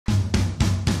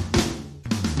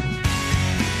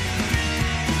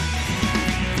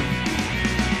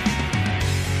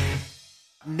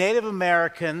Native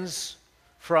Americans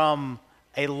from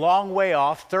a long way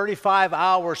off, 35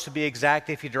 hours to be exact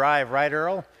if you drive, right,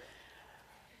 Earl?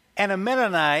 And a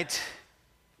Mennonite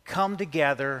come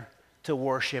together to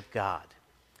worship God.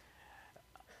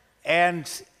 And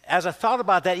as I thought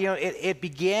about that, it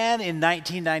began in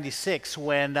 1996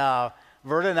 when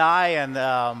Verda and I and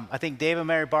I think Dave and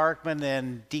Mary Barkman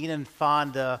and Dean and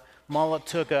Fonda Mullet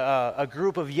took a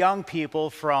group of young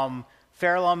people from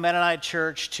Fairlawn Mennonite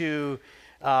Church to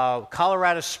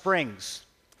Colorado Springs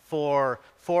for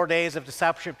 4 days of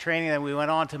discipleship training. Then we went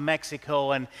on to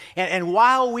Mexico. And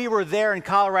while we were there in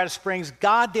Colorado Springs,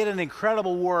 God did an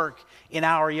incredible work in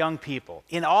our young people.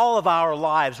 In all of our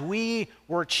lives, we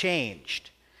were changed.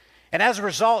 And as a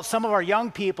result, some of our young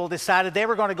people decided they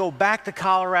were going to go back to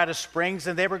Colorado Springs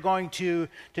and they were going to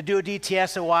do a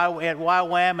DTS at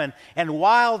YWAM. And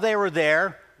while they were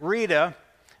there, Rita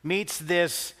meets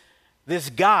this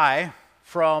guy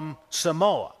from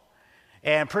Samoa.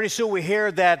 And pretty soon we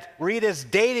hear that Rita's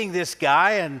dating this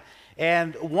guy,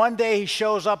 and one day he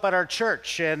shows up at our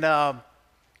church, and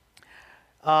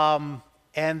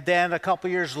then a couple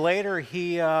years later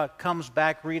he comes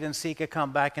back. Rita and Sika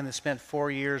come back, and they spent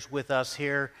 4 years with us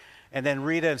here. And then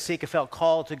Rita and Sika felt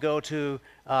called to go to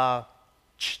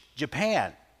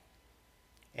Japan,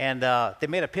 and they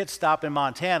made a pit stop in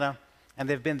Montana, and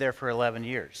they've been there for 11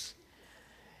 years.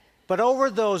 But over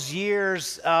those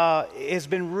years, it's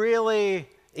been really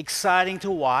exciting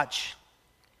to watch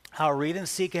how Rita and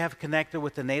Sika have connected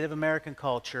with the Native American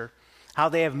culture, how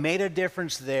they have made a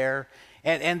difference there,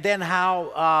 and then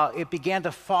how it began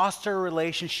to foster a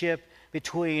relationship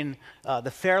between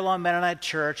the Fairlawn Mennonite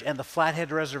Church and the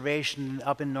Flathead Reservation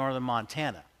up in northern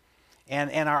Montana,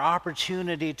 and our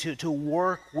opportunity to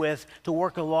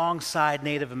work alongside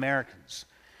Native Americans.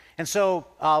 And so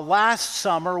last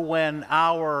summer, when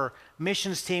our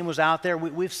missions team was out there,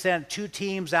 we've sent 2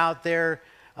 teams out there,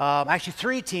 actually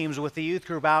 3 teams with the youth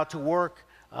group out to work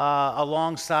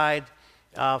alongside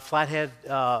Flathead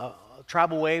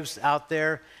Tribal Waves out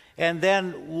there. And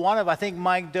then I think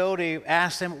Mike Doty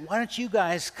asked them, why don't you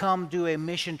guys come do a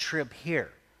mission trip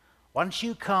here? Why don't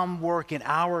you come work in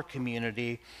our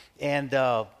community and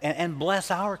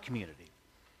bless our community?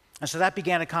 And so that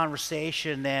began a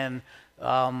conversation, and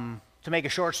to make a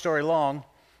short story long,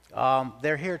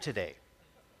 they're here today.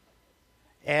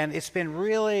 And it's been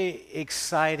really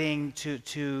exciting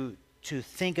to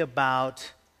think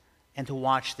about and to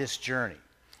watch this journey.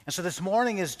 And so this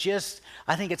morning is just,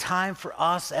 I think, a time for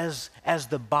us as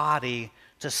the body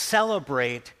to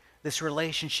celebrate this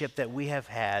relationship that we have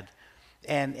had,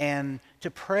 and to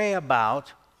pray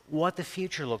about what the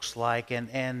future looks like,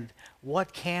 and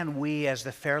what can we as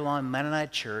the Fairlawn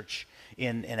Mennonite Church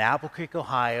in Apple Creek,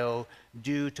 Ohio,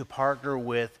 do to partner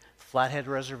with Flathead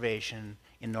Reservation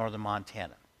in northern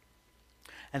Montana.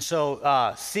 And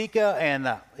so Sika and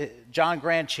John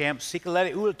Grandchamp, Sika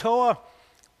Leti Ulatoa,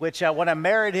 which when I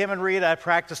married him and Rita, I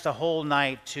practiced a whole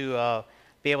night to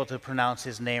be able to pronounce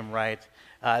his name right.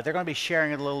 They're going to be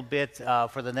sharing it a little bit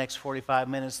for the next 45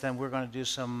 minutes. Then we're going to do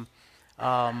some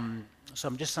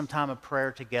time of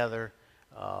prayer together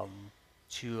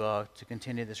to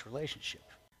continue this relationship.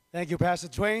 Thank you, Pastor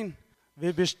Twain.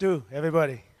 Vibishtu,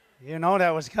 everybody. You know that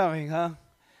was coming, huh?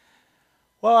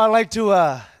 Well, I'd like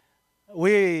to,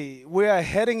 we are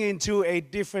heading into a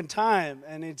different time,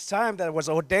 and it's time that was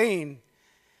ordained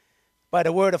by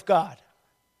the Word of God.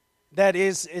 That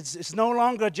is, it's no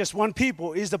longer just one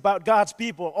people. It's about God's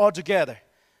people all together,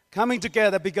 coming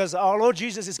together, because our Lord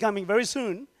Jesus is coming very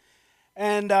soon,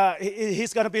 and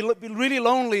he's going to be really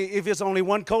lonely if there's only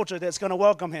one culture that's going to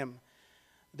welcome him.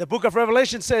 The book of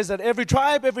Revelation says that every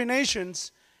tribe, every nation,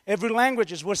 every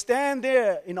language will stand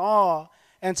there in awe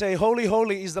and say, holy,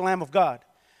 holy is the Lamb of God.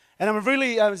 And I'm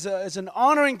really, it's an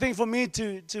honoring thing for me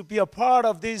to be a part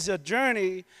of this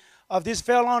journey of this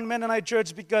Fairlawn Mennonite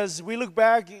Church, because we look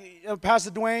back,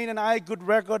 Pastor Dwayne and I could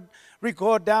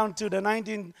record down to the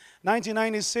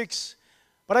 1996,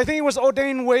 but I think it was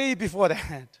ordained way before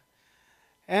that.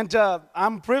 And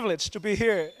I'm privileged to be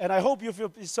here, and I hope you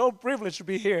feel so privileged to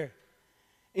be here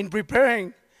in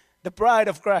preparing the bride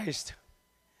of Christ,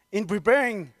 in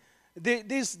preparing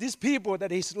these people that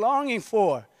he's longing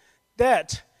for,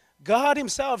 that God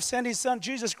himself sent his son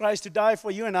Jesus Christ to die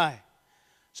for you and I.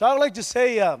 So I would like to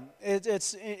say,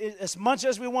 it's as much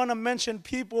as we want to mention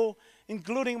people,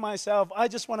 including myself, I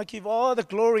just want to give all the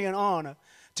glory and honor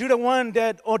to the one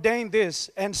that ordained this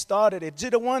and started it, to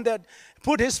the one that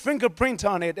put his fingerprint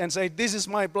on it and say, this is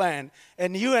my plan,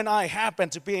 and you and I happen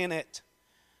to be in it.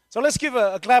 So let's give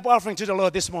a clap offering to the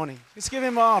Lord this morning. Let's give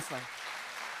him an offering.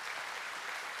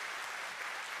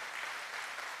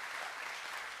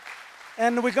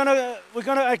 And we're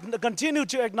gonna continue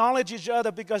to acknowledge each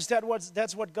other because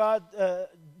that's what God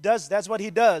does. That's what He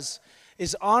does,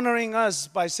 is honoring us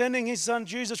by sending His Son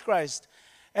Jesus Christ.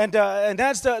 And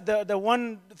that's the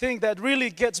one thing that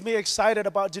really gets me excited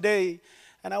about today.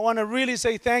 And I want to really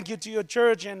say thank you to your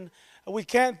church, and we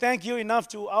can't thank you enough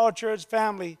to our church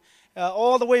family,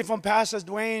 all the way from Pastor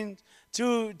Dwayne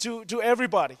to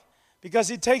everybody,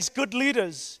 because it takes good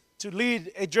leaders to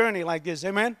lead a journey like this.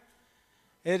 Amen.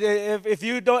 If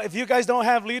you guys don't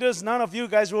have leaders, none of you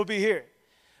guys will be here.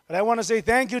 But I want to say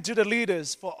thank you to the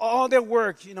leaders for all their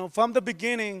work, from the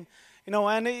beginning,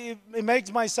 and it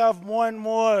makes myself more and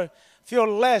more feel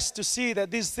less to see that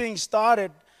these things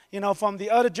started, from the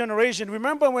other generation.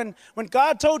 Remember when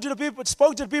God spoke to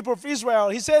the people of Israel,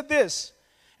 He said this: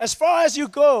 as far as you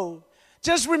go,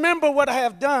 just remember what I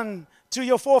have done to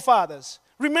your forefathers.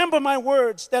 Remember my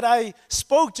words that I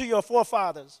spoke to your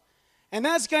forefathers. And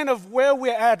that's kind of where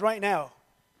we're at right now.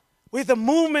 With the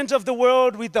movement of the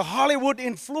world, with the Hollywood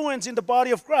influence in the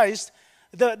body of Christ,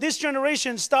 this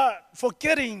generation start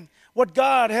forgetting what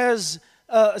God has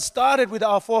started with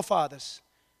our forefathers.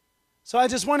 So I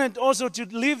just wanted also to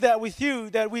leave that with you,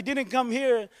 that we didn't come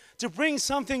here to bring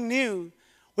something new.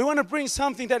 We want to bring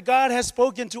something that God has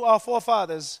spoken to our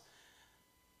forefathers.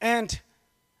 And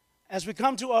as we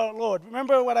come to our Lord,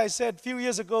 remember what I said a few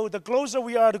years ago, the closer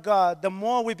we are to God, the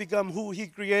more we become who He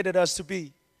created us to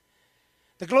be.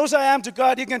 The closer I am to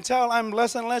God, you can tell I'm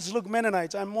less and less Luke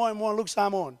Mennonites. I'm more and more Luke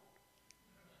Simon.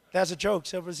 That's a joke.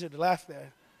 Several should laugh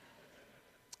there.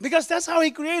 Because that's how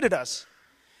He created us.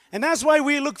 And that's why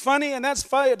we look funny, and that's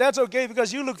okay,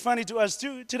 because you look funny to us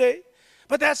too today.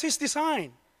 But that's His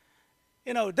design.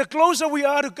 The closer we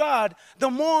are to God, the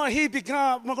more I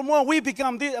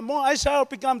shall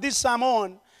become this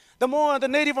Simon. The more the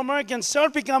Native Americans shall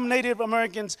become Native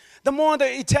Americans. The more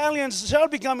the Italians shall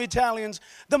become Italians.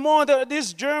 The more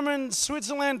these German,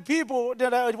 Switzerland people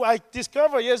that I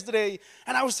discovered yesterday,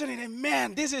 and I was sitting there,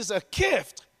 man, this is a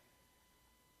gift.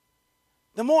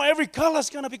 The more every color is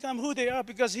going to become who they are,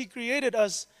 because He created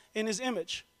us in His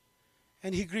image.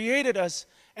 And He created us.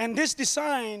 And this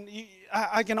design,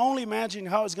 I can only imagine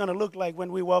how it's going to look like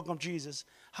when we welcome Jesus,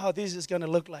 how this is going to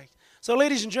look like. So,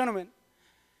 ladies and gentlemen,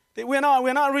 we're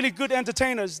not really good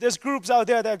entertainers. There's groups out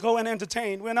there that go and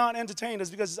entertain. We're not entertainers,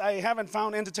 because I haven't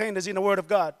found entertainers in the Word of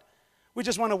God. We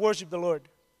just want to worship the Lord.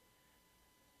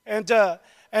 And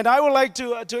I would like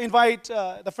to invite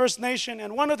the First Nation.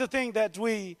 And one of the things that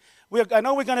I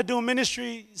know we're going to do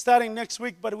ministry starting next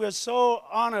week, but we're so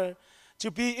honored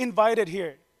to be invited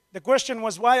here. The question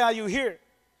was, why are you here?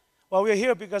 Well, we're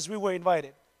here because we were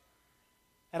invited.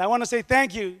 And I want to say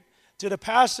thank you to the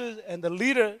pastor and the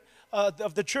leader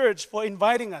of the church for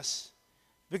inviting us.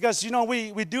 Because,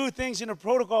 we do things in a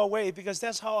protocol way, because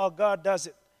that's how our God does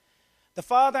it. The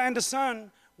Father and the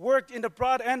Son work in the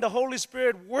Father and the Holy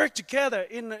Spirit work together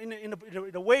in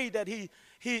the way that He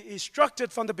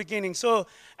instructed from the beginning. So,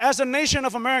 as a nation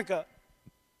of America,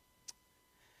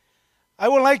 I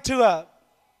would like to...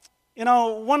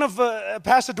 one of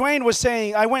Pastor Dwayne was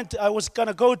saying, I was going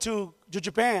to go to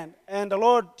Japan, and the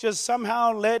Lord just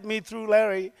somehow led me through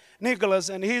Larry Nicholas,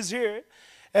 and he's here.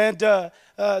 And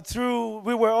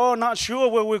we were all not sure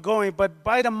where we're going, but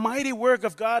by the mighty work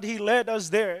of God, He led us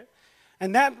there.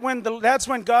 And that's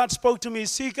when God spoke to me,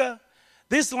 Sika,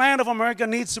 this land of America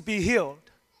needs to be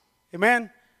healed. Amen?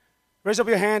 Raise up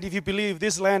your hand if you believe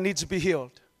this land needs to be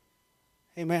healed.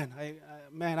 Amen.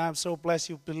 Man, I'm so blessed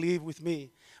you believe with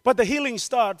me. But the healing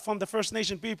starts from the First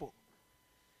Nation people.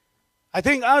 I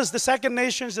think us, the Second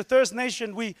Nations, the Third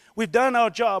Nation, we've done our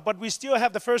job, but we still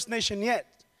have the First Nation yet.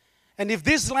 And if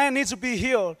this land needs to be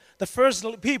healed, the first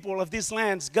people of this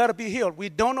land's got to be healed. We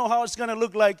don't know how it's going to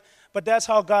look like, but that's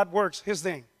how God works, His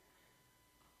thing.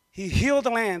 He healed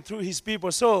the land through His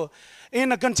people. So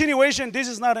in a continuation, this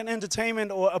is not an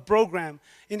entertainment or a program.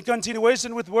 In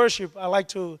continuation with worship, I'd like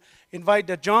to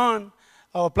invite John,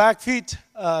 our Blackfeet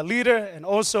leader, and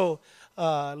also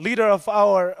leader of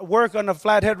our work on the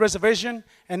Flathead Reservation,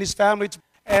 and his family.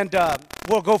 And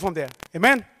we'll go from there.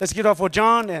 Amen? Let's give it up for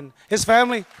John and his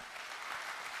family.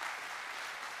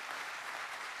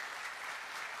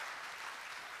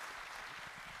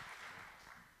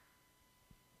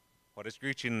 Well, let's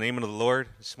greet you in the name of the Lord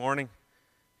this morning.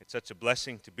 It's such a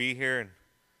blessing to be here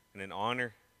and an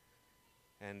honor.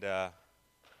 And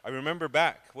I remember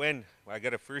back when I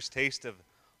got a first taste of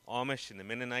Amish and the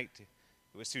Mennonite.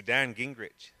 It was through Dan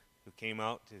Gingrich, who came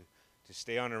out to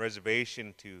stay on a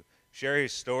reservation to share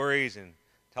his stories and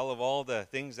tell of all the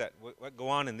things that what go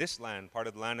on in this land, part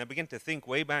of the land. I began to think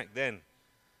way back then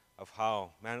of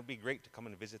how, man, it would be great to come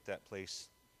and visit that place.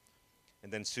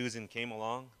 And then Susan came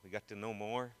along. We got to know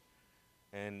more.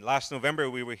 And last November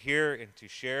we were here and to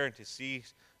share and to see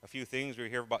a few things. We were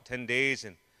here for about 10 days,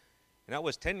 and that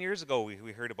was 10 years ago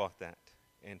we heard about that.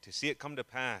 And to see it come to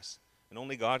pass, and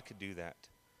only God could do that.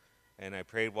 And I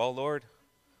prayed, well, Lord,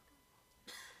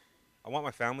 I want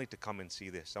my family to come and see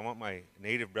this. I want my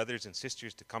Native brothers and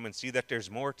sisters to come and see that there's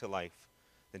more to life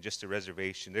than just a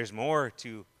reservation. There's more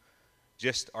to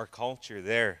just our culture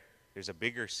there. There's a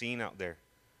bigger scene out there.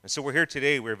 And so we're here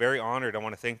today. We're very honored. I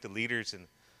want to thank the leaders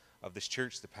of this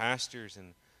church, the pastors,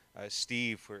 and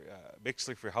Steve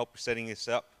Bixley for help setting this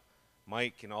up,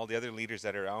 Mike, and all the other leaders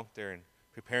that are out there and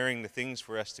preparing the things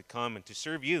for us to come and to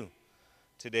serve you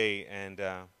today. And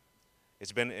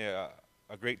it's been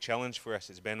a great challenge for us.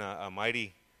 It's been a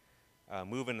mighty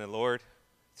move in the Lord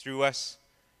through us.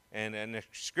 And the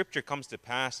scripture comes to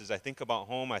pass as I think about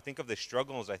home. I think of the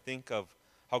struggles. I think of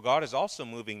how God is also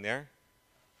moving there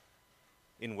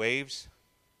in waves.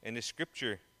 And the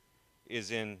scripture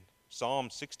is in Psalm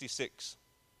 66,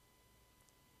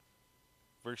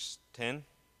 verse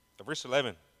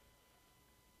 11.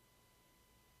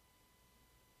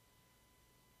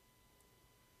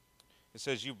 It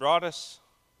says, you brought us,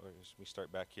 or let me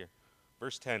start back here.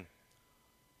 Verse 10.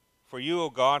 For you, O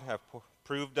God, have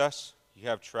proved us, you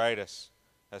have tried us,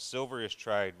 as silver is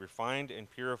tried, refined and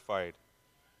purified.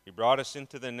 You brought us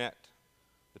into the net,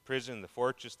 the prison, the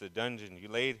fortress, the dungeon. You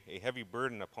laid a heavy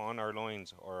burden upon our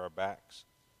loins or our backs.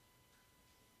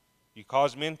 You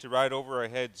caused men to ride over our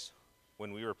heads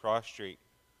when we were prostrate.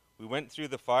 We went through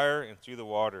the fire and through the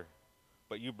water,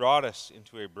 but you brought us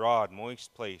into a broad,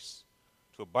 moist place,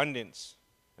 to abundance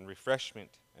and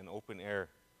refreshment and open air.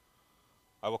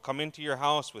 I will come into your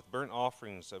house with burnt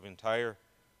offerings of entire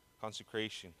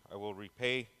consecration. I will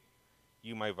repay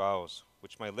you my vows,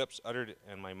 which my lips uttered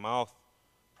and my mouth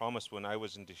promised when I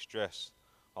was in distress.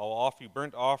 I will offer you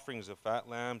burnt offerings of fat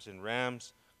lambs and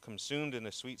rams consumed in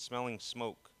a sweet-smelling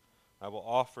smoke. I will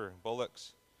offer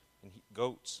bullocks and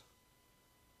goats.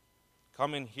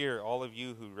 Come in here, all of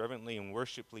you who reverently and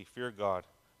worshipfully fear God,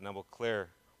 and I will declare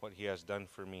what he has done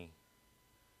for me.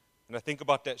 And I think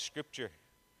about that scripture,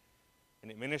 and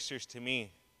it ministers to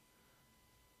me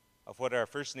of what our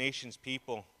First Nations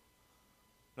people,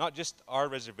 not just our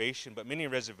reservation, but many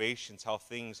reservations, how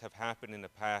things have happened in the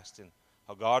past and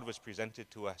how God was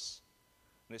presented to us.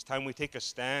 And it's time we take a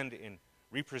stand and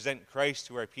represent Christ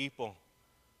to our people.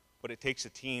 But it takes a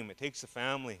team. It takes a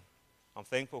family. I'm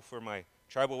thankful for my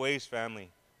Tribal Ways family,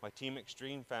 my Team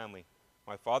Extreme family,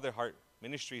 my Father Heart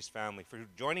Ministries family, for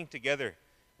joining together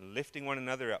and lifting one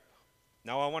another up.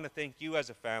 Now I want to thank you as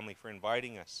a family for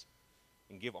inviting us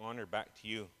and give honor back to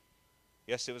you.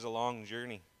 Yes, it was a long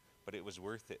journey, but it was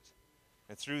worth it.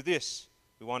 And through this,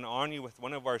 we want to honor you with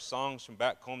one of our songs from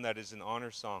back home that is an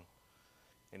honor song.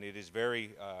 And it is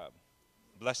very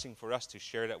blessing for us to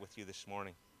share that with you this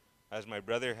morning. As my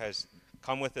brother has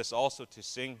come with us also to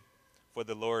sing for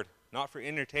the Lord, not for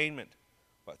entertainment,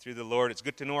 but through the Lord. It's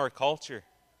good to know our culture,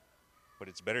 but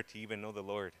it's better to even know the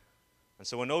Lord. And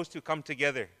so when those two come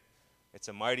together, it's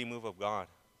a mighty move of God.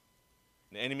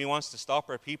 The enemy wants to stop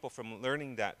our people from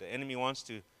learning that. The enemy wants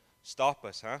to stop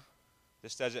us,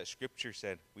 Just as that scripture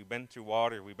said, we've been through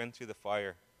water, we've been through the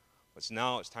fire, but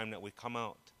now it's time that we come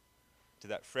out to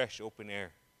that fresh, open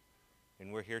air.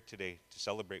 And we're here today to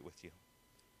celebrate with you.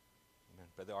 Amen.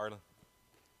 Brother Arlen.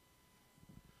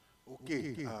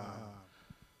 Okay.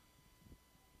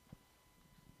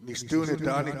 Ni student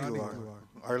Daniku,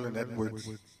 Arlen Edwards.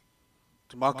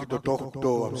 Tumaki do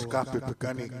tokto am skape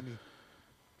pekani.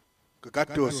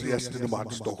 Kagato siesta ni man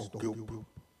stokku.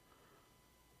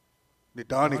 Ni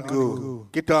Daniku,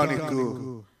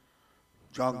 Gitaniku,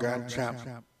 John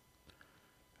Grandchamp.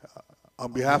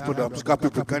 On behalf of the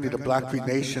Skape Pekani, the Blackfeet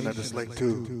Nation, I'd just like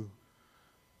to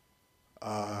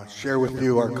share with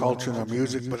you our culture and our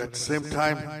music, but at the same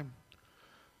time,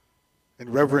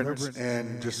 in reverence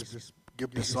and just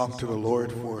give the song to the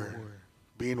Lord for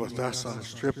being with us on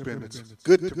this trip. And it's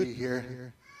good to be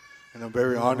here, and I'm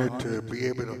very honored to be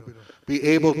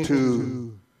able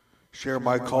to share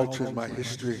my culture and my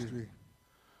history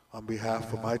on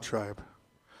behalf of my tribe.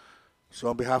 So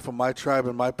on behalf of my tribe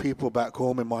and my people back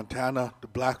home in Montana, the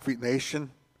Blackfeet Nation,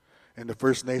 and the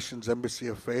First Nations Embassy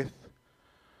of Faith,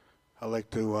 I'd like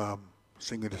to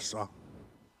sing you this song.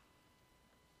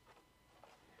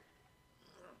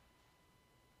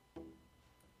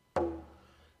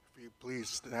 If you please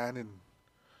stand and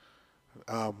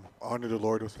honor the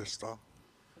Lord with this song.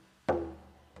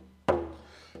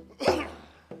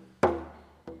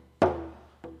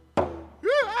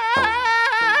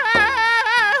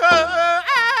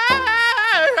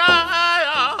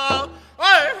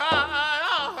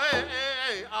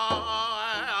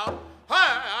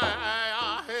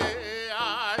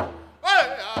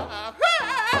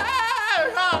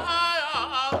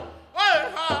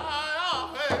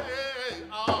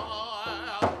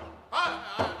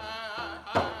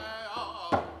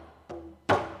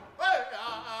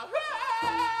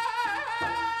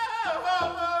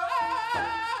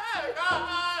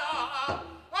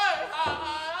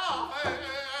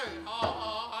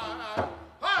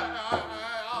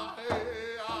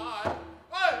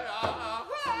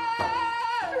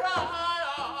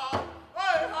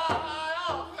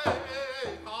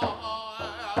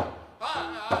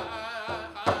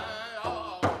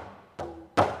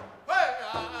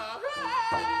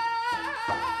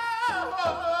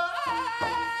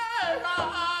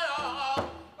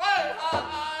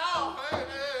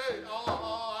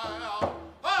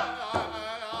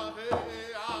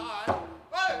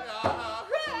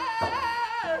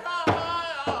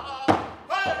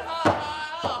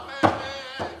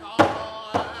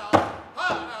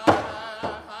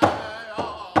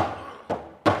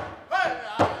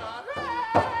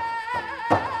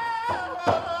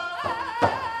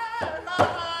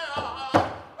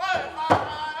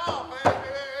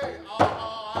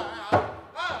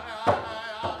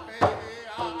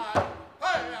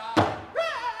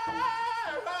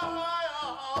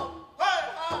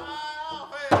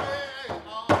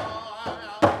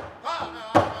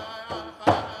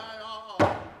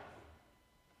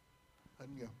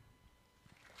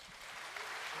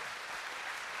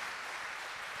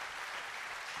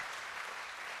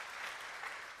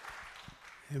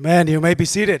 Amen. You may be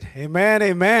seated. Amen.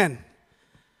 Amen.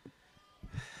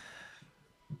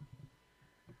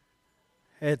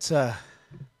 It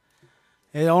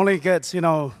only gets,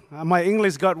 my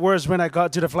English got worse when I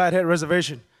got to the Flathead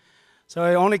Reservation. So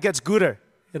it only gets gooder,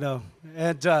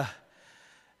 And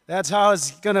that's how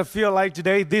it's going to feel like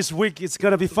today. This week, it's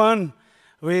going to be fun.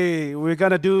 We're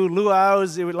going to do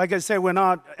luau's. Like I said, we're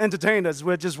not entertainers.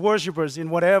 We're just worshipers in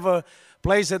whatever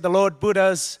place that the Lord put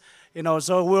us.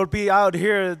 So we'll be out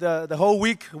here the whole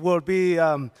week. We'll be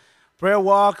prayer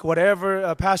walk,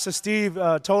 whatever Pastor Steve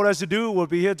told us to do. We'll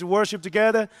be here to worship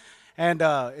together. And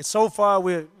so far,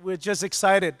 we're just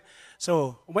excited.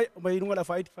 So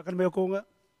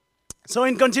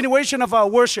in continuation of our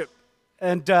worship,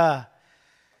 and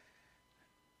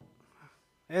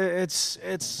it's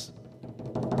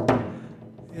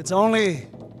only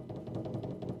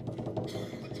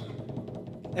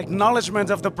acknowledgement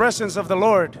of the presence of the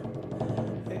Lord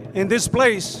in this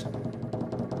place.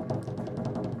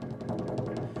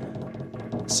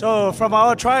 So from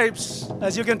our tribes,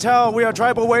 as you can tell, we are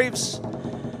tribal waves.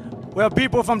 We are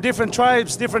people from different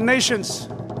tribes, different nations,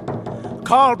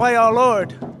 called by our Lord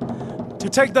to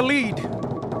take the lead,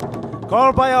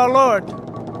 called by our Lord.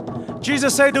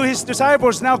 Jesus said to his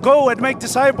disciples, now go and make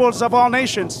disciples of all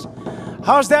nations.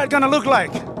 How's that going to look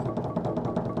like?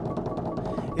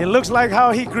 It looks like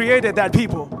how he created that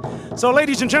people. So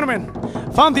ladies and gentlemen,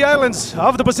 from the islands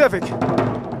of the Pacific,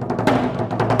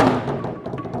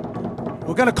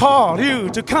 we're going to call you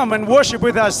to come and worship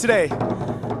with us today.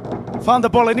 From the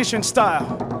Polynesian style.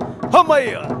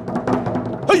 Hamaya.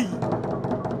 Hey.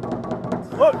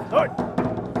 Hey.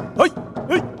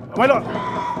 Hey. My Lord.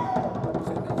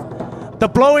 The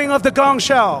blowing of the gong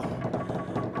shell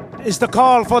is the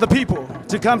call for the people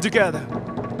to come together.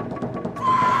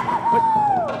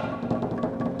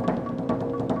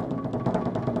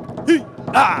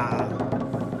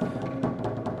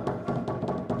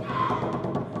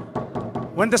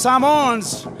 When the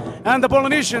Samoans and the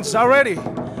Polynesians are ready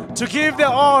to give their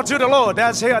all to the Lord,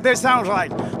 that's how they sound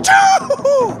like.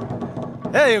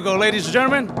 There you go, ladies and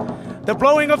gentlemen. The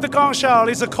blowing of the gong shell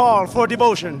is a call for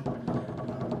devotion.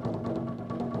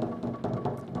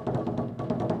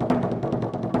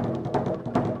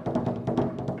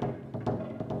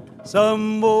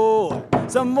 Samoa,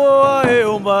 Samoa,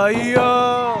 oh my,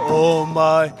 oh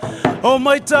my, oh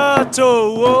my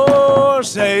tato, oh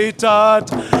say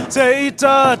tato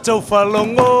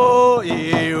falongo,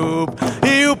 iu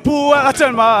pua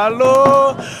atan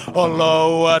malo,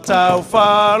 olo atau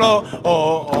falo,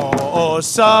 oh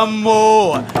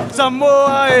Samoa,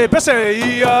 Samoa,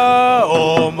 peseia,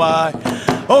 oh my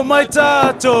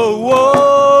tato,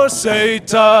 oh say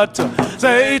tato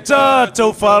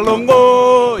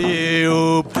falongo,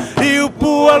 iu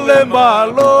pua le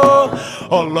malo,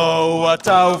 olo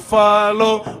atau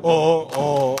falo,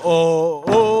 oh.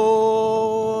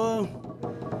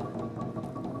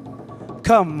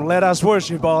 Come, let us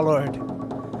worship our Lord.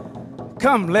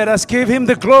 Come, let us give him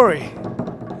the glory.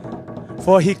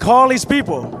 For he called his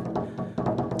people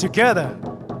together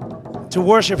to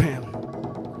worship him.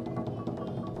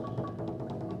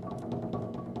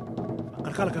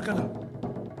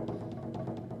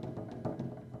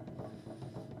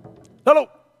 Hello.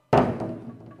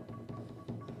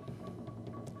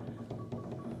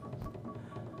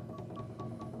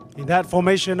 In that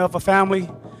formation of a family,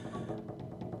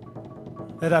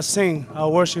 let us sing our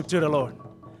worship to the Lord.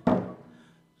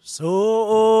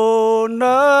 So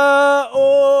na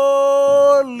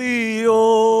oli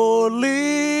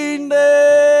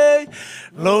ne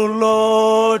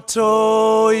lo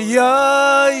to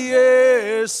ya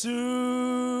Yesu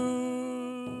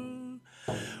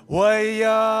wa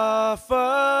ya fa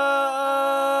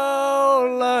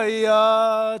la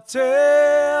ya te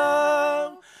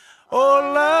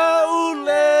ola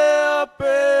ule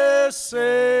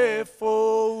pese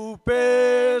fo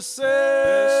pese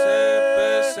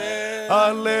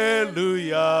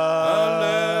Hallelujah,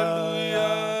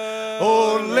 hallelujah,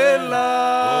 olela,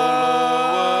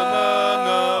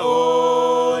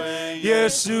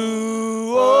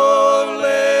 Yesu,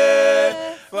 ole,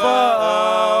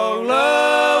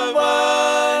 faulama,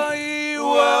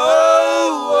 iwa,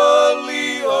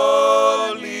 oli,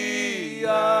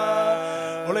 olia,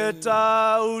 ole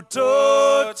tau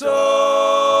totongo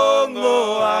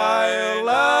ai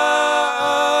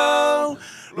lau,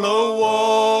 lo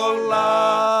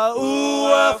wola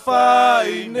ua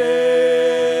whai nei.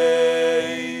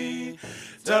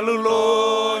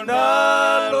 Talulo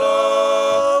na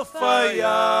lo whai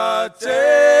a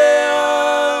te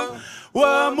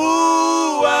wa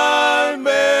mua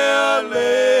mea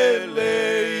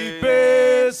lele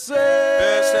pese.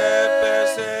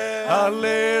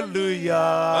 Hallelujah.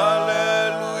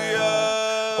 Hallelujah.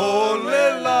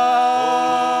 Olela.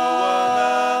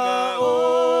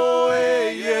 O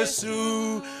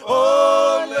Yesu.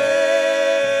 Ole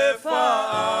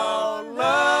fa'alamai.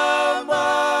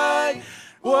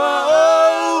 Wa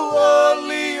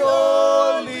oli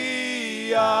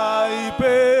ai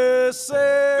pese.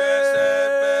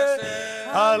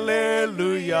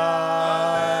 Hallelujah.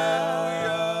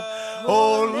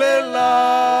 Olela.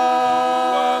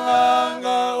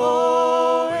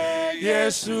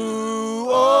 Yesu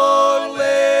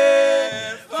ole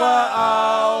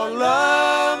fa'alamai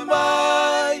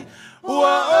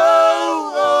wa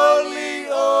oli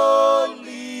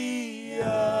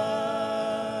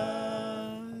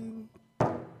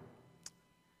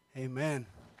Amen.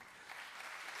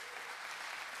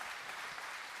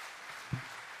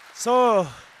 So,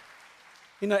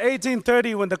 in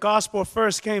 1830, when the gospel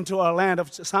first came to our land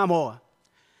of Samoa,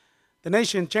 the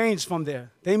nation changed from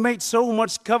there. They made so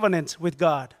much covenant with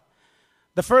God.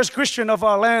 The first Christian of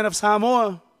our land of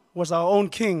Samoa was our own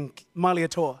king,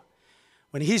 Malietoa.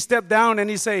 When he stepped down and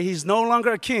he said he's no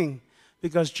longer a king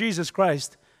because Jesus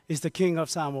Christ is the king of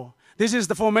Samoa. This is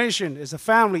the formation. It's a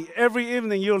family. Every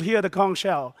evening you'll hear the conch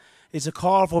shell. It's a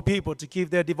call for people to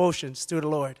give their devotions to the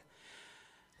Lord.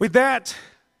 With that,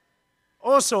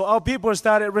 also our people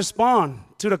started respond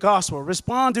to the gospel,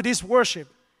 respond to this worship.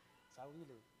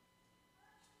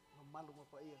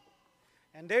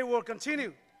 And they will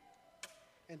continue.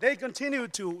 And they continue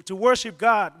to worship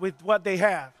God with what they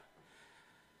have.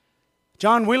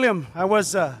 John William, I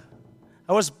was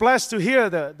blessed to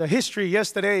hear the history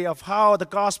yesterday of how the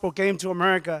gospel came to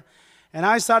America. And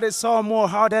I saw more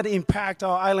how that impact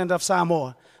our island of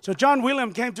Samoa. So John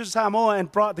William came to Samoa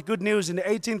and brought the good news in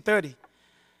 1830.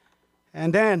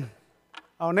 And then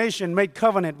our nation made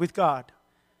covenant with God.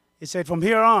 He said, from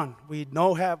here on, we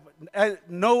have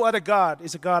no other God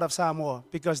is a God of Samoa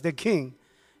because their king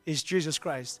is Jesus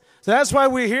Christ. So that's why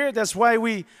we're here. That's why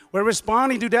we're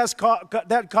responding to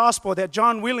that gospel that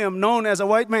John William, known as a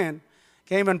white man,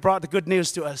 came and brought the good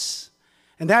news to us.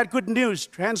 And that good news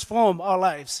transformed our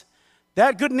lives.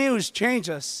 That good news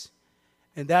changed us.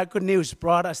 And that good news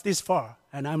brought us this far.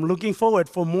 And I'm looking forward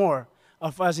for more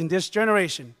of us in this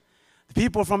generation. The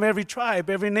people from every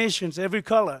tribe, every nation, every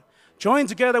color, join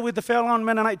together with the Fairlawn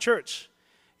Mennonite Church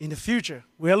in the future.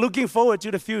 We are looking forward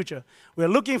to the future. We are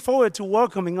looking forward to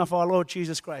welcoming of our Lord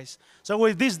Jesus Christ. So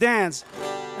with this dance,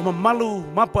 Malu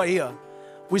Mapaia,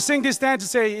 we sing this dance to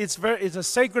say it's a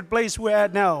sacred place we're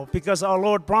at now because our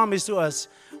Lord promised to us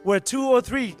where 2 or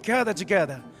 3 gather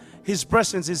together, His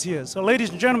presence is here. So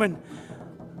ladies and gentlemen,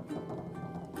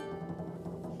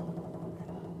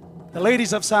 the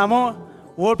ladies of Samoa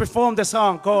will perform the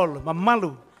song called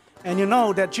Mamalu. And you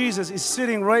know that Jesus is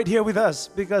sitting right here with us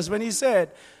because when He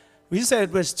said,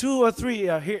 "There's 2 or 3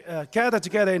 are here, gathered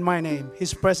together in My name,"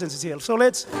 His presence is here. So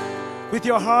let's, with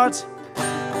your hearts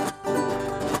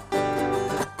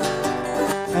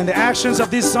and the actions of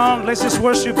this song, let's just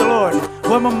worship the Lord.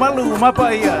 Wamamalu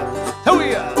mapaya,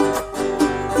 hoya.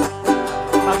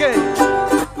 Okay.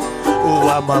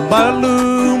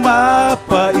 Wamamalu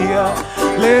mapaya,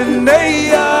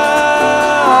 leneya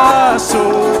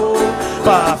so.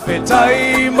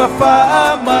 Pafetai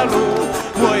mafamalu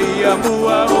moya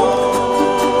mua o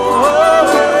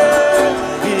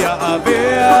ia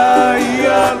abea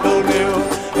ia loneo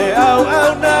e au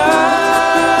na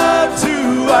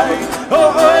tuai o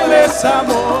ele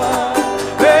Samoa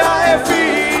bea e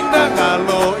fina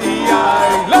ngalo ia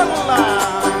la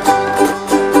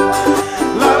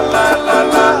la la la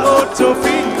la o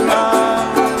tofina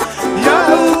ya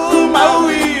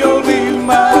maui o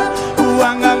lima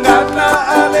uangangana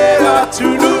alera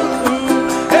tunu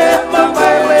e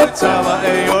mamaile tava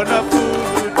e ona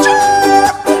fuju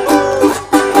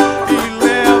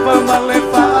ile ava male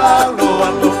falo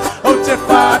alo o te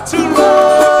fatulo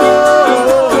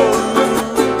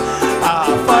a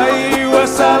fai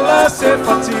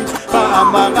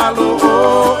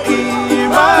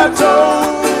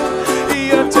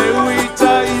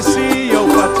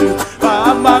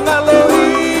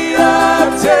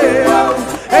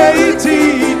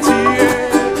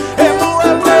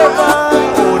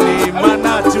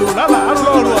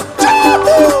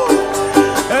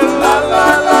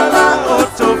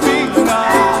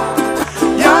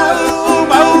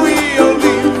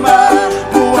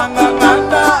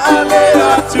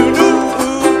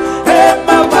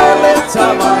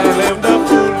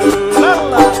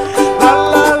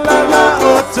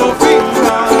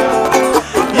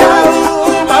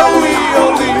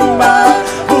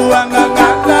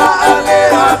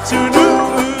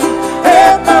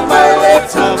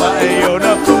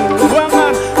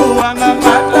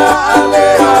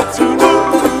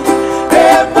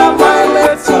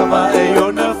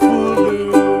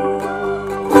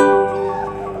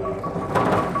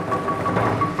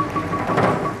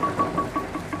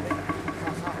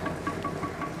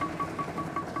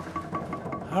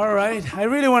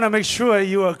make sure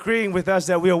you are agreeing with us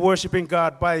that we are worshiping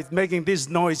God by making this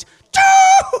noise.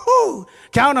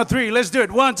 Count on 3. Let's do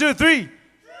it. 1, 2, 3.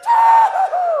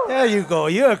 There you go.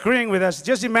 You're agreeing with us.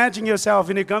 Just imagine yourself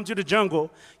when you come to the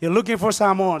jungle. You're looking for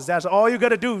Samoans. That's all you got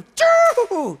to do.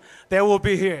 They will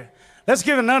be here. Let's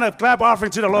give another clap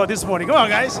offering to the Lord this morning. Come on,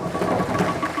 guys.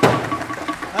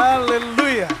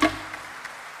 Hallelujah.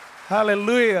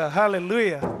 Hallelujah.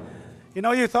 Hallelujah. You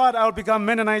know, you thought I would become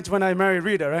Mennonite when I married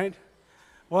Rita, right?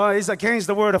 Well, it's against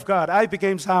the word of God. I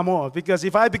became Samoa because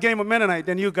if I became a Mennonite,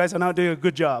 then you guys are not doing a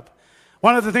good job.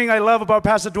 One of the things I love about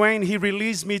Pastor Dwayne, he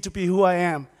released me to be who I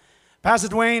am. Pastor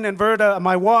Dwayne and Verda,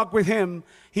 my walk with him,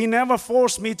 he never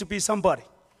forced me to be somebody.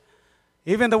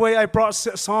 Even the way I brought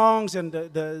songs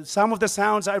and some of the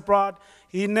sounds I brought,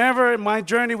 he never, in my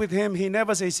journey with him, he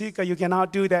never said, Sika, you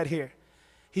cannot do that here.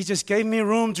 He just gave me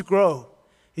room to grow.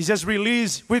 He just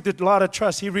released, with a lot of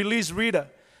trust, he released Rita,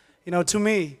 to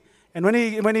me. And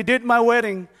when he did my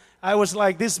wedding, I was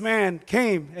like, this man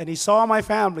came and he saw my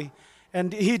family,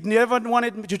 and he never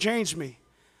wanted to change me.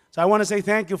 So I want to say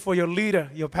thank you for your leader,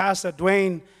 your pastor,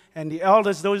 Dwayne, and the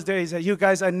elders those days. That you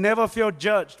guys, I never felt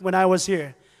judged when I was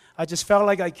here. I just felt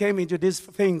like I came into this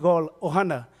thing called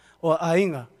Ohana or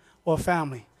Ainga or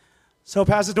family. So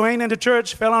Pastor Dwayne and the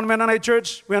church, Felon Mennonite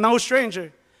Church, we're no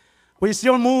stranger. We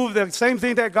still move the same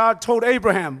thing that God told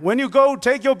Abraham. When you go,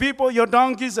 take your people, your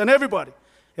donkeys, and everybody.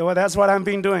 Well, that's what I've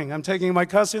been doing. I'm taking my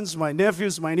cousins, my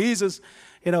nephews, my nieces.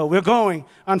 We're going.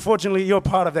 Unfortunately, you're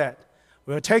part of that.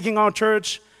 We're taking our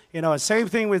church. Same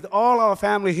thing with all our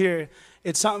family here.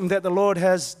 It's something that the Lord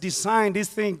has designed, this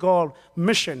thing called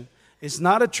mission. It's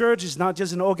not a church. It's not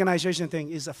just an organization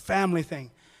thing. It's a family thing.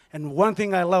 And one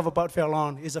thing I love about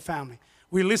Felon is a family.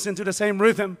 We listen to the same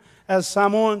rhythm as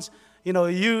Samoans.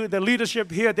 The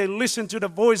leadership here, they listen to the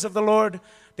voice of the Lord.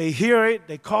 They hear it.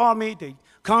 They call me. They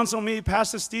counsel me.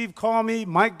 Pastor Steve called me.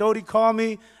 Mike Doty called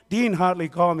me. Dean Hartley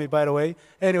called me, by the way.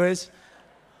 Anyways,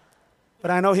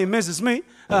 but I know he misses me.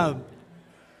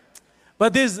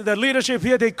 But the leadership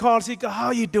here, they called, Sika, how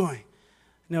are you doing?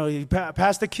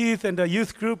 Pastor Keith and the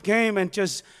youth group came and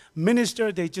just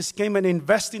ministered. They just came and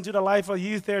invested into the life of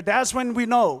youth there. That's when we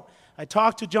know. I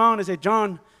talked to John. I said,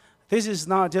 John, this is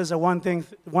not just a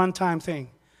one-time thing.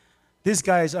 These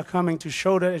guys are coming to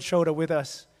shoulder and shoulder with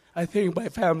us. I think my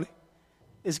family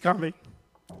is coming.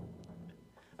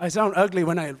 I sound ugly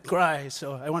when I cry,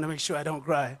 so I want to make sure I don't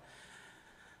cry.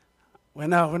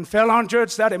 When Felon Church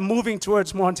started moving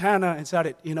towards Montana and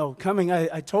started, coming,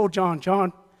 I told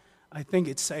John, I think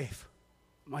it's safe.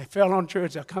 My Felon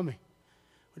Church are coming.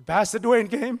 When Pastor Dwayne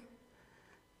came,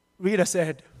 Rita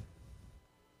said,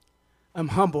 I'm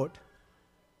humbled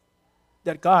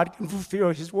that God can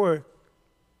fulfill his word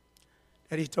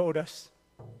that he told us.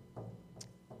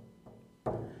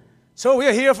 So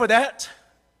we're here for that.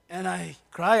 And I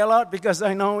cry a lot because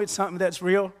I know it's something that's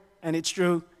real and it's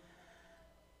true.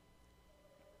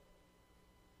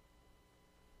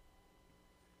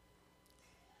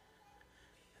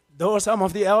 Though some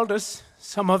of the elders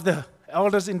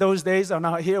in those days are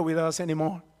not here with us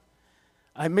anymore.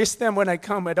 I miss them when I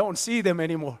come. I don't see them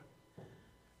anymore.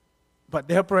 But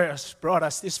their prayers brought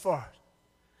us this far.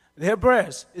 Their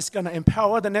prayers is going to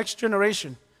empower the next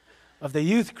generation of the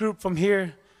youth group from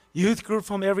here, youth group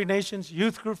from every nation,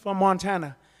 youth group from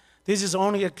Montana. This is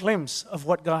only a glimpse of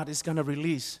what God is going to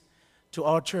release to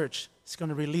our church. It's going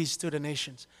to release to the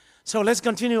nations. So let's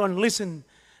continue on listen.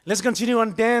 Let's continue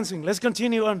on dancing. Let's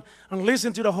continue on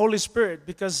listen to the Holy Spirit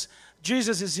because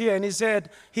Jesus is here and he said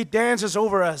he dances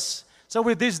over us. So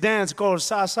with this dance called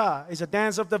Sa, it's a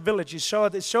dance of the village. It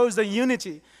shows the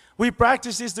unity. We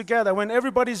practice this together. When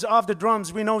everybody's off the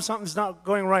drums, we know something's not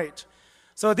going right.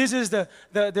 So this is the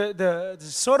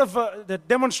sort of the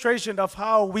demonstration of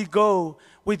how we go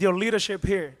with your leadership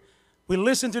here. We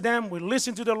listen to them. We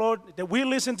listen to the Lord. We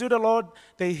listen to the Lord.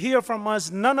 They hear from us.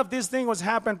 None of this thing was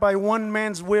happened by one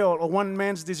man's will or one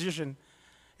man's decision.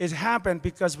 It happened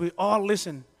because we all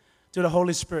listen to the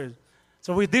Holy Spirit.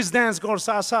 So with this dance called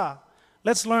Sa,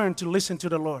 let's learn to listen to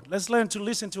the Lord. Let's learn to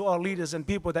listen to our leaders and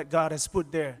people that God has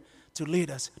put there to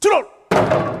lead us. To the Lord!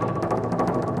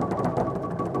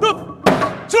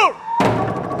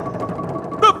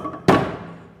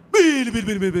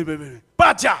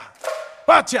 Bacha!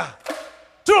 Bacha!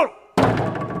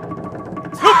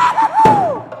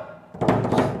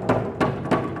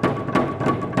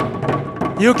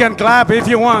 You can clap if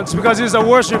you want because it's a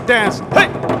worship dance. Hey!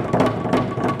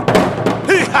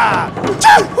 Hee-ha!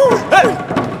 Hey!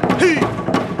 Hey!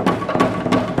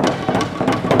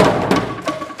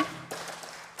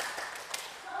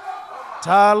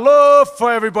 Talo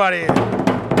for everybody.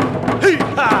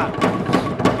 Hee-ha!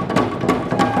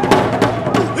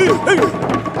 Hey! Hey!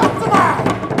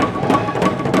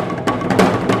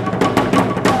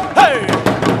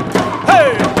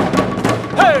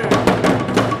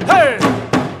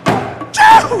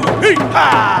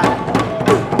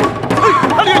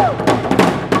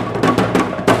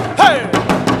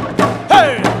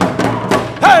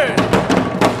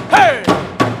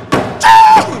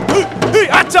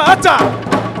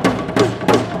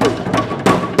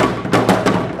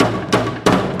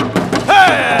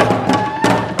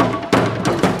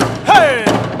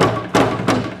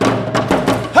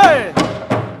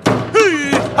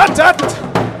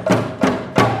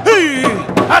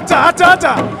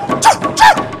 Atata.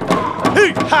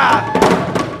 Hey, ha.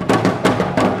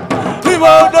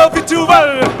 Limono fituval.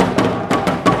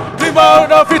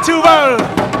 Limono fituval.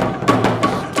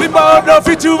 Limono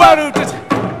fituval.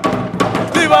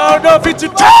 Limono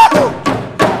fituval.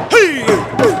 Hey,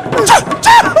 hey,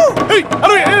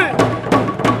 hallelujah.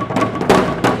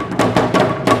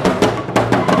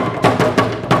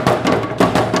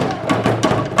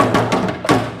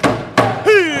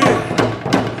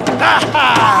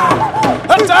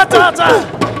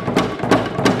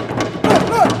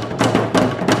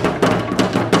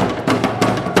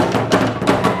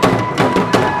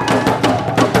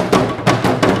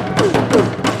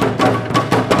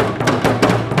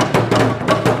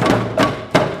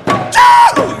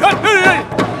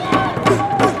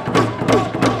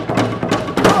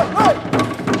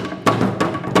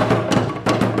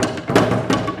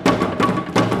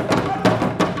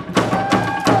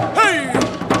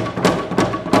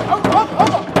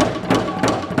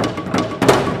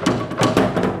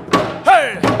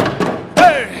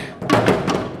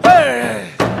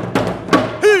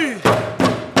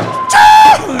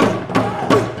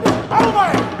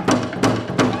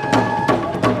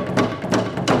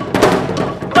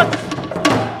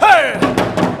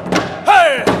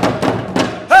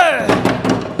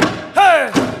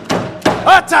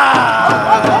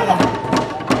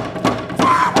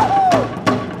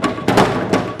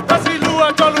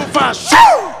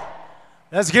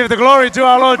 Let's give the glory to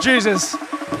our Lord Jesus.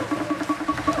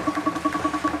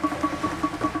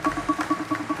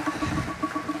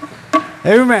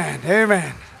 Amen.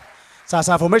 Amen.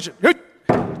 Sa formation.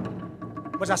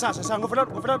 Mà sa ngô phải đó.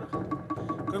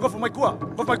 Cái ngô phải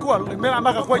cua. Mấy anh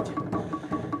mà quay.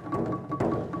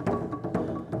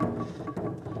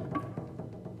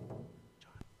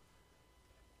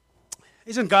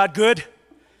 Isn't God good?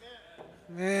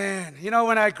 Man, you know,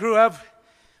 when I grew up,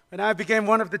 when I became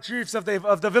one of the chiefs of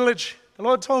the village, the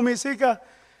Lord told me, Sika,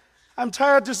 I'm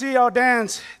tired to see our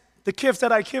dance, the gifts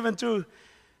that I given to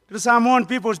the Samoan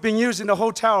people is being used in the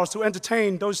hotels to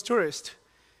entertain those tourists.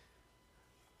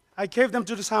 I gave them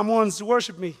to the Samoans to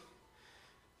worship me.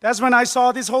 That's when I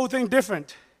saw this whole thing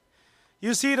different.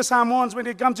 You see the Samoans, when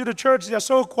they come to the church, they're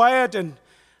so quiet and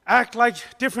act like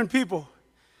different people.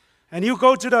 And you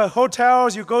go to the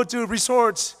hotels, you go to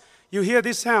resorts, you hear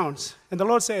these sounds. And the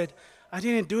Lord said, I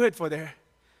didn't do it for there.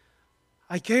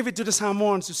 I gave it to the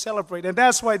Samoans to celebrate. And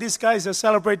that's why these guys are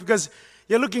celebrating, because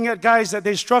you're looking at guys that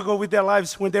they struggle with their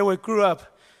lives when they grew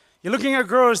up. You're looking at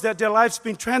girls that their lives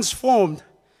been transformed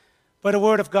by the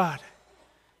Word of God.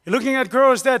 You're looking at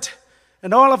girls that,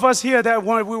 and all of us here that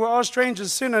we were all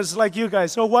strangers, sinners like you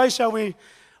guys. So why shall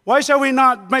we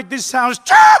not make these sounds?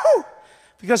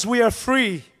 Because we are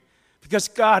free. Because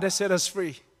God has set us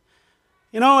free.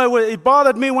 You know, it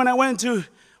bothered me when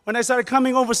I started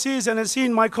coming overseas and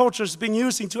seeing my cultures being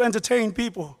used to entertain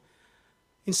people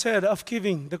instead of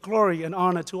giving the glory and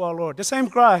honor to our Lord. The same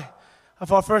cry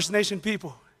of our First Nation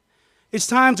people. It's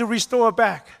time to restore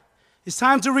back. It's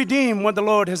time to redeem what the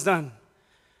Lord has done.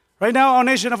 Right now, our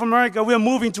nation of America, we're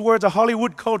moving towards a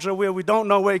Hollywood culture where we don't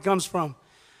know where it comes from.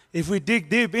 If we dig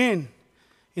deep in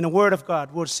the Word of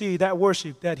God, we'll see that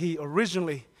worship that He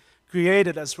originally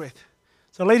created us with.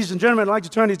 So, ladies and gentlemen, I'd like to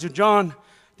turn it to John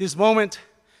this moment.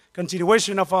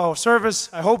 Continuation of our service.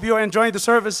 I hope you're enjoying the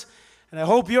service, and I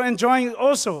hope you're enjoying it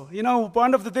also. You know,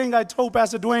 one of the things I told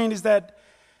Pastor Dwayne is that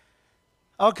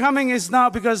our coming is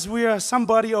not because we are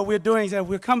somebody or we're doing that.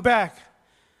 We'll come back.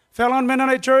 Fallon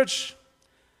Mennonite Church,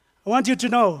 I want you to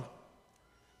know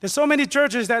there's so many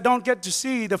churches that don't get to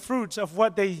see the fruits of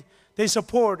what they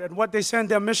support and what they send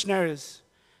their missionaries.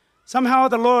 Somehow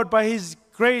the Lord, by His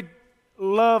great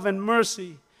love and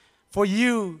mercy for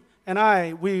you and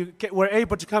I, we were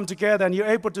able to come together, and you're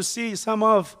able to see some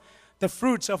of the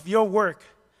fruits of your work.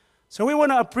 So we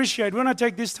want to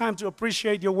take this time to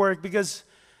appreciate your work, because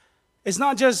it's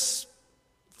not just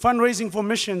fundraising for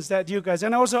missions that you guys,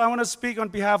 and also I want to speak on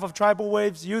behalf of Tribal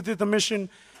Waves, Youth with the Mission.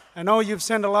 I know you've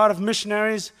sent a lot of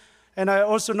missionaries, and I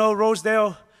also know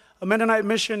Rosedale, a Mennonite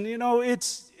mission. You know,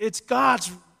 it's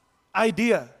God's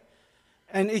idea.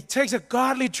 And it takes a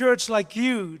godly church like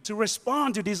you to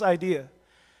respond to this idea.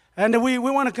 And we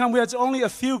want to come. It's only a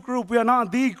few group. We are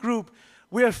not the group.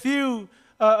 We are a few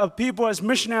people as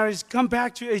missionaries come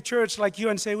back to a church like you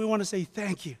and say, we want to say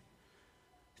thank you.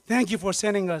 Thank you for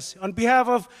sending us. On behalf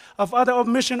of other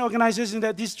mission organizations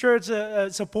that this church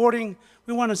is supporting,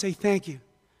 we want to say thank you,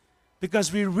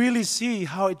 because we really see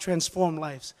how it transformed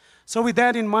lives. So with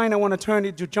that in mind, I want to turn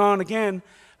it to John again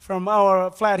from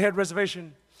our Flathead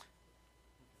Reservation.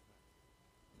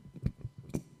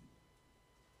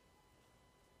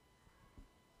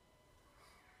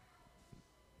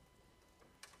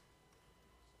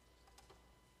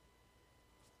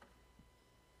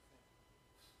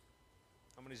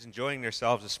 Everybody's enjoying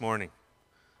themselves this morning.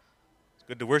 It's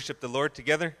good to worship the Lord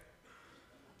together.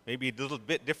 Maybe a little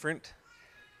bit different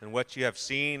than what you have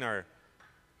seen or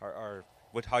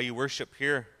how you worship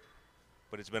here,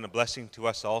 but it's been a blessing to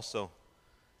us also.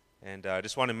 And I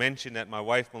just want to mention that my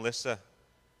wife, Melissa,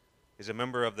 is a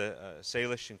member of the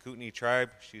Salish and Kootenai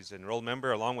tribe. She's an enrolled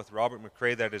member along with Robert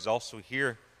McCrae that is also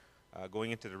here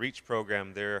going into the REACH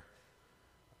program. They're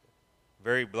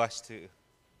very blessed to,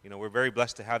 we're very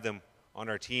blessed to have them on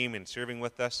our team and serving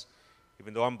with us.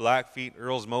 Even though I'm Blackfeet,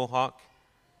 Earl's Mohawk,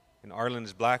 and Arlen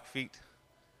is Blackfeet,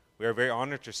 we are very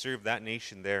honored to serve that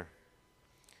nation there.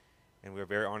 And we are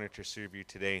very honored to serve you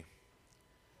today.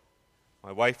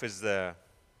 My wife is the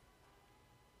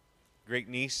great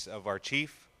niece of our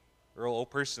chief, Earl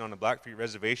Operson, on the Blackfeet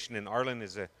Reservation, and Arlen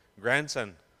is a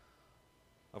grandson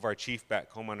of our chief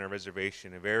back home on our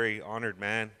reservation, a very honored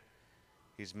man.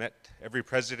 He's met every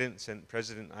president since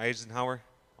President Eisenhower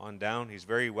on down. He's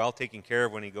very well taken care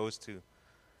of when he goes to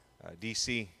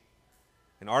D.C.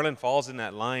 And Arlen falls in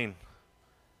that line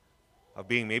of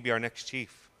being maybe our next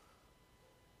chief.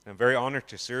 And I'm very honored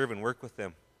to serve and work with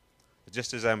them,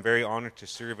 just as I'm very honored to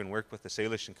serve and work with the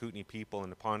Salish and Kootenai people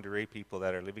and the Pend d'Oreille people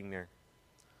that are living there.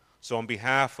 So on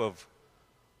behalf of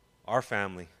our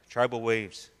family, Tribal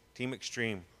Waves, Team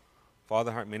Extreme,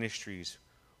 Father Heart Ministries,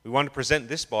 we want to present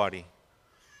this body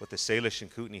with the Salish and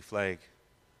Kootenai flag,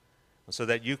 so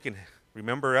that you can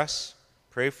remember us,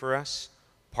 pray for us,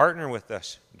 partner with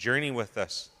us, journey with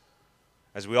us,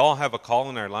 as we all have a call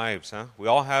in our lives. We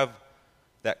all have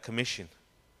that commission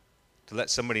to let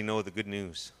somebody know the good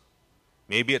news.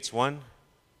 Maybe it's one,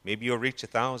 maybe you'll reach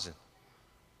 1,000.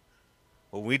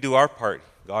 When we do our part,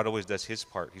 God always does his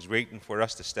part. He's waiting for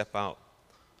us to step out.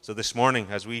 So this morning,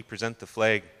 as we present the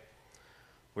flag,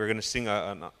 we're going to sing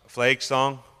a flag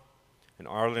song, and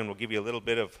Arlen will give you a little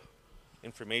bit of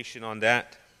information on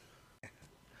that.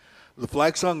 The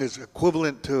flag song is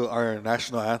equivalent to our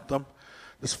national anthem.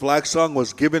 This flag song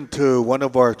was given to one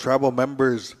of our tribal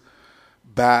members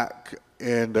back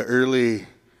in the early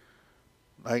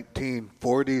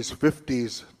 1940s,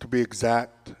 50s to be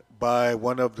exact, by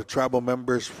one of the tribal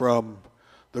members from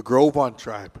the Grovon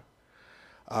tribe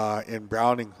in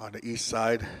Browning on the east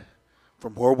side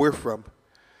from where we're from.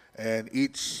 And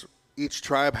each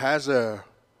tribe has a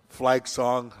flag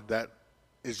song that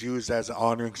is used as an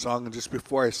honoring song. And just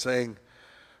before I sang,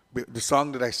 the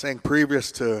song that I sang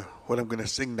previous to what I'm going to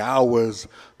sing now was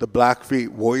the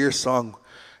Blackfeet Warrior Song.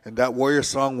 And that warrior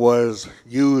song was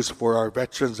used for our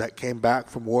veterans that came back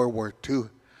from World War II.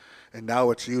 And now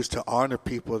it's used to honor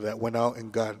people that went out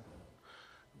and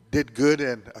did good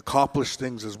and accomplished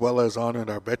things, as well as honored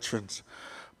our veterans.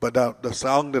 But the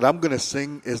song that I'm going to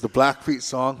sing is the Blackfeet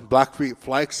song, Blackfeet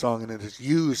flag song, and it is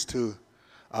used to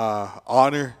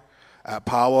honor at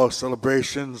powwow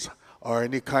celebrations or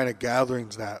any kind of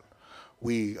gatherings that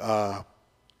we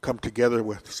come together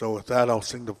with. So with that, I'll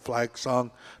sing the flag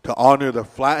song to honor the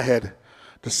Flathead,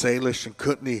 the Salish and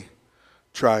Kootenai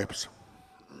tribes.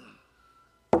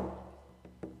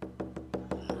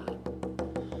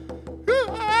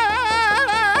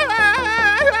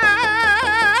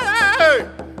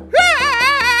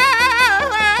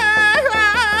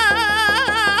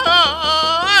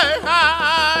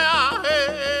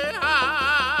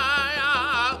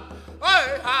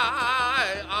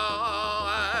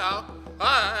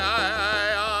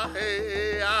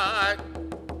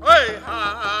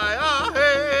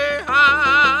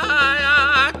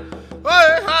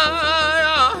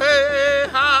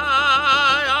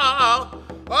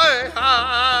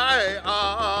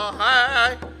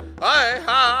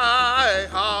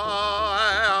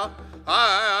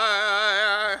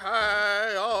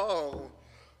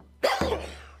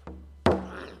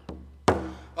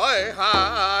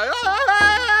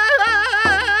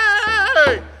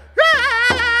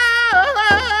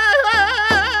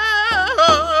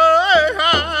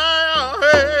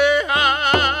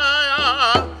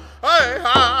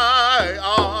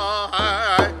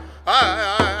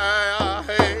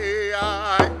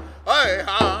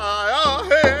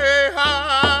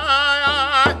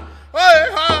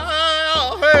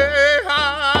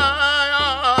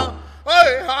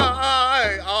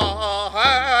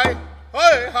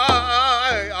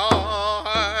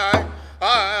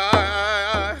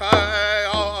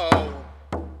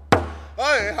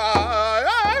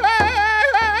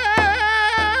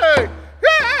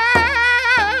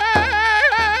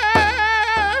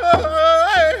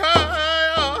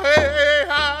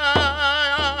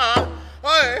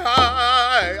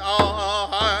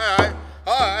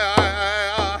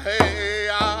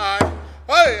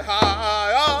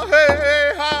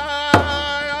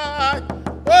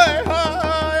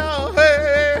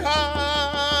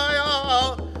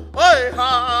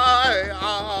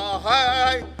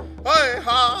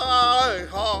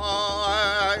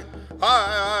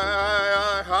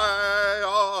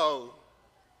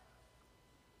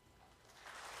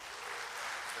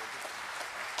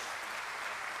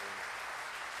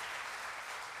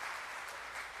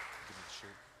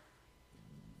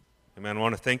 Amen. I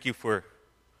want to thank you for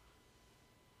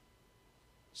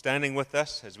standing with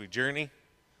us as we journey.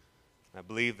 I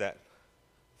believe that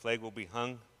flag will be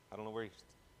hung. I don't know where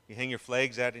you hang your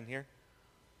flags at in here.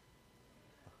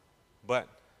 But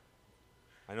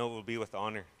I know it will be with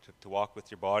honor to walk with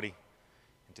your body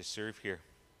and to serve here.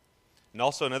 And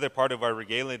also another part of our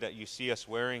regalia that you see us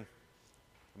wearing,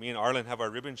 me and Arlen have our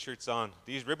ribbon shirts on.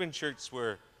 These ribbon shirts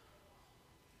were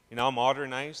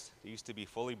modernized. They used to be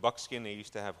fully buckskin. They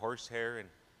used to have horsehair and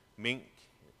mink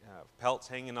pelts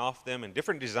hanging off them and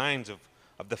different designs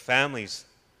of the families.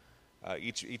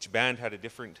 Each band had a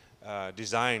different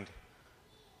design.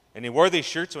 And they wore these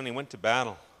shirts when they went to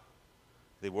battle.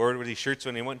 They wore these shirts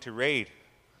when they went to raid.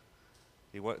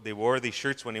 They wore these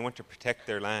shirts when they went to protect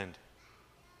their land.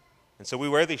 And so we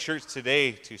wear these shirts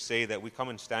today to say that we come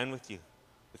and stand with you.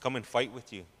 We come and fight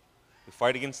with you. We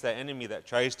fight against that enemy that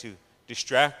tries to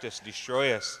distract us,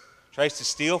 destroy us, tries to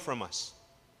steal from us.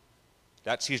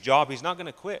 That's his job. He's not going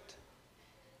to quit.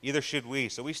 Either should we.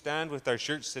 So we stand with our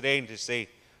shirts today and to say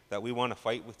that we want to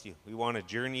fight with you. We want to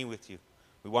journey with you.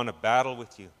 We want to battle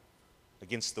with you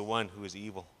against the one who is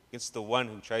evil, against the one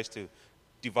who tries to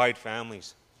divide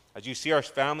families. As you see, our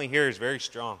family here is very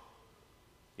strong.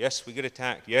 Yes, we get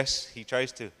attacked. Yes, he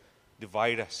tries to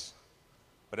divide us.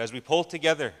 But as we pull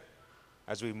together,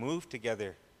 as we move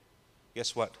together,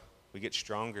 guess what? We get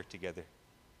stronger together.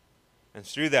 And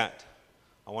through that,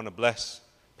 I want to bless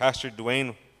Pastor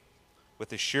Dwayne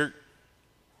with a shirt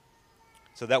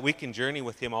so that we can journey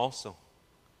with him also.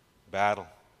 Battle.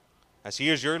 As he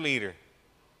is your leader,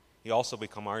 he also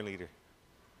become our leader.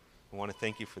 I want to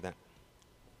thank you for that.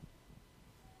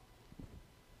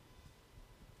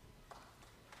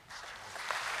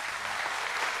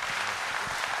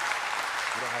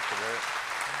 You don't have to wear it.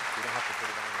 You don't have to put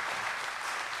it on.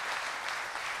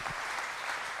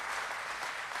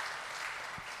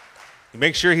 You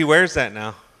make sure he wears that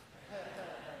now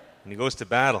when he goes to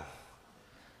battle.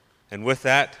 And with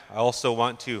that, I also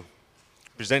want to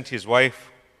present his wife.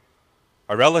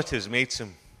 Our relatives made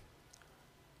some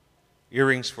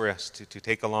earrings for us to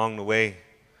take along the way,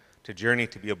 to journey,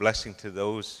 to be a blessing to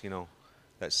those,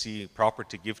 that see proper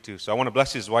to give to. So I want to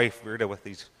bless his wife, Verda, with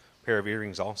these pair of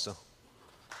earrings also.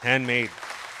 Handmade.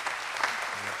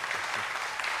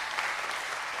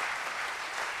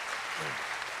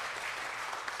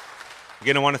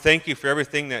 Again, I want to thank you for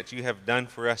everything that you have done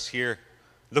for us here.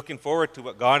 Looking forward to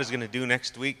what God is going to do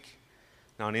next week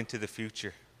and on into the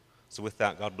future. So with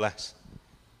that, God bless.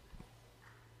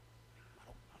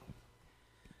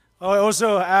 I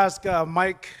also asked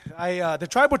Mike, the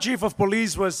tribal chief of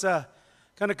police was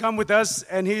going to come with us,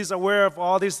 and he's aware of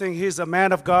all these things. He's a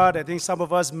man of God. I think some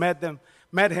of us met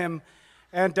him.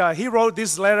 And he wrote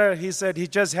this letter. He said he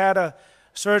just had a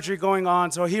surgery going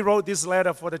on, so he wrote this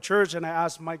letter for the church, and I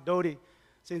asked Mike Doty,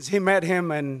 since he met him,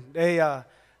 and they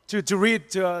to read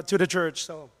to the church.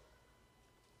 So.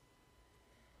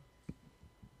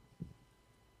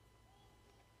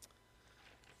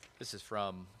 This is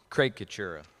from Craig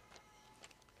Kachura.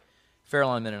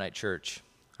 Fairlawn Mennonite Church.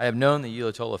 I have known the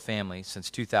Ulatola family since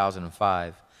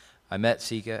 2005. I met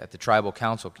Sika at the Tribal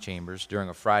Council Chambers during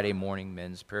a Friday morning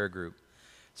men's prayer group.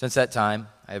 Since that time,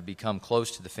 I have become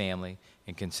close to the family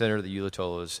and consider the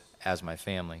Ulatolas as my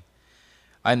family.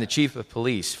 I am the chief of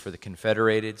police for the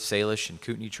Confederated Salish and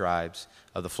Kootenai tribes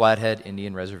of the Flathead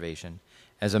Indian Reservation.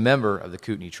 As a member of the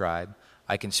Kootenai tribe,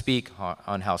 I can speak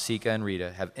on how Sika and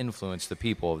Rita have influenced the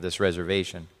people of this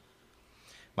reservation.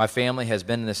 My family has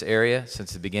been in this area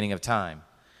since the beginning of time.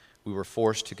 We were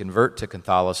forced to convert to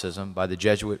Catholicism by the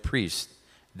Jesuit priests.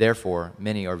 Therefore,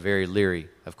 many are very leery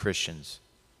of Christians.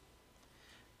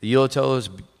 The Ulatolas,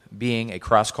 being a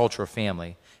cross-cultural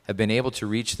family, have been able to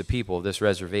reach the people of this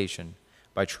reservation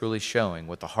by truly showing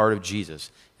what the heart of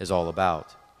Jesus is all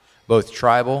about. Both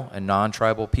tribal and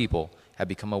non-tribal people have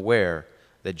become aware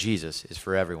that Jesus is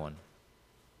for everyone.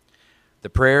 The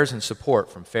prayers and support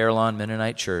from Fairlawn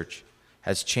Mennonite Church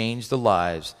has changed the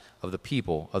lives of the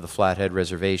people of the Flathead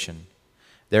Reservation.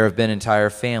 There have been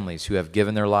entire families who have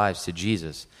given their lives to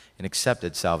Jesus and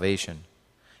accepted salvation.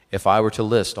 If I were to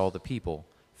list all the people,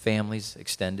 families,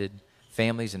 extended,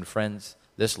 families and friends,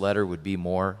 this letter would be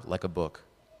more like a book.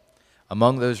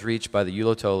 Among those reached by the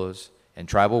Ulatolas and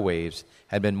tribal waves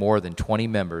had been more than 20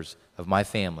 members of my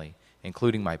family,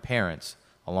 including my parents,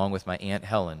 along with my Aunt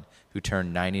Helen, who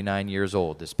turned 99 years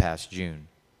old this past June.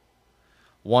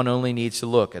 One only needs to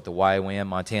look at the YWAM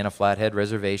Montana Flathead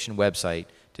Reservation website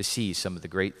to see some of the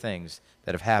great things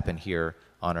that have happened here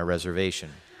on our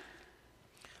reservation.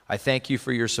 I thank you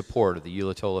for your support of the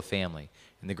Ullatola family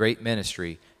and the great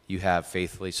ministry you have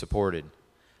faithfully supported.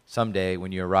 Someday,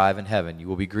 when you arrive in heaven, you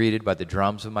will be greeted by the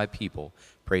drums of my people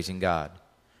praising God.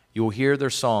 You will hear their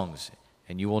songs,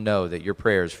 and you will know that your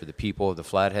prayers for the people of the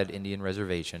Flathead Indian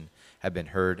Reservation have been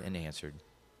heard and answered.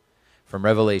 From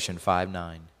Revelation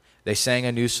 5:9, they sang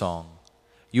a new song.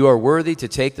 You are worthy to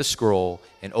take the scroll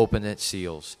and open its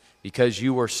seals, because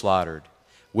you were slaughtered.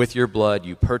 With your blood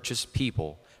you purchased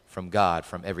people from God,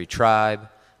 from every tribe,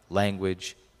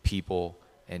 language, people,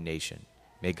 and nation.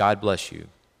 May God bless you.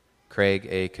 Craig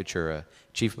A. Kachura,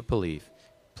 Chief of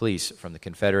Police from the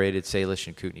Confederated Salish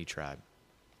and Kootenai Tribe.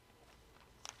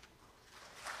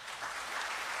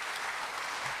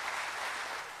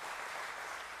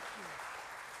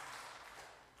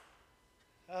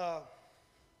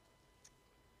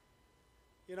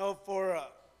 For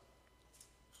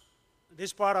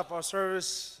this part of our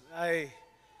service, I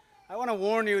want to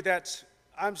warn you that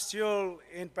I'm still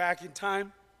back in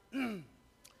time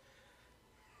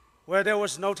where there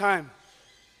was no time.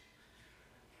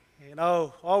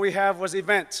 All we have was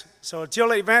event. So until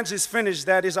the event is finished,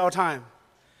 that is our time.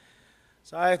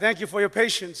 So I thank you for your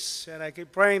patience, and I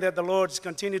keep praying that the Lord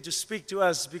continue to speak to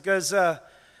us, because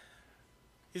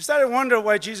you started to wonder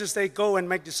why Jesus said, "Go and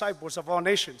make disciples of all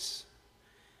nations."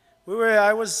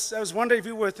 I was wondering if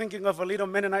you were thinking of a little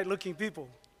Mennonite-looking people.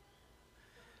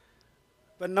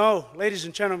 But no, ladies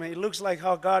and gentlemen, it looks like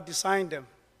how God designed them.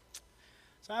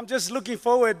 So I'm just looking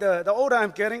forward. The older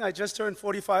I'm getting, I just turned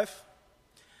 45.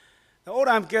 The older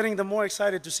I'm getting, the more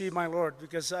excited to see my Lord,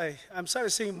 because I'm starting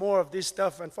to see more of this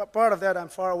stuff, and part of that I'm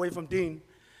far away from Dean,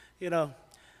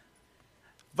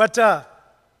 But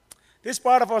this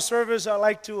part of our service, I'd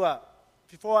like to,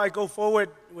 before I go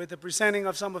forward with the presenting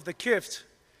of some of the gift,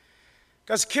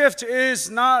 because gift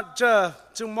is not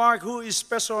to mark who is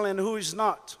special and who is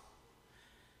not.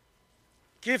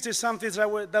 Gift is something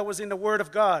that was in the Word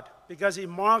of God, because it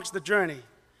marks the journey.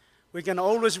 We can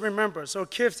always remember. So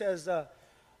gift, as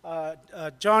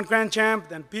John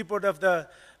Grandchamp and people of the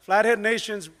Flathead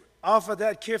Nations offer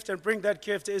that gift and bring that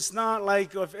gift, it's not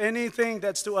like of anything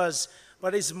that's to us,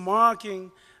 but it's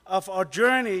marking of our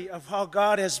journey of how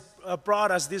God has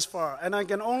brought us this far. And I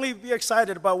can only be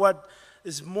excited about what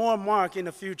is more marked in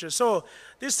the future. So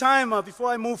this time,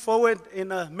 before I move forward, in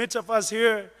the midst of us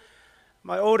here,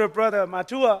 my older brother,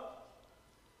 Matua,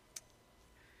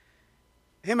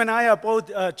 him and I are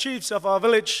both chiefs of our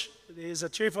village. He's a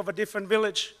chief of a different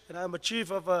village, and I'm a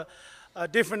chief of a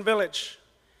different village.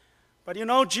 But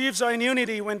chiefs are in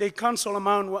unity when they counsel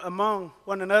among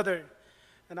one another.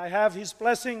 And I have his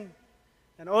blessing,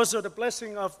 and also the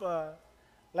blessing of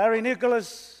Larry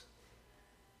Nicholas,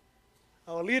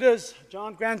 our leaders,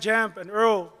 John Grandchamp and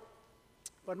Earl.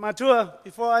 But Matua,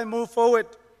 before I move forward,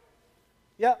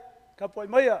 kapoy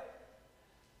maya,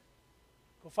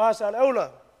 kofasa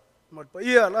alaula,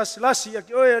 modpaia lasi ya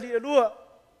kioya li lua,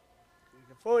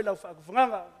 foi lau fa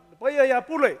kufanga, paia ya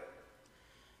pule,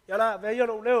 yala veio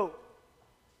lo leo,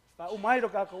 fa umai do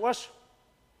ka kawas.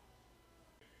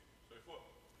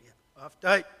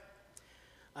 After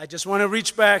I just want to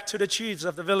reach back to the chiefs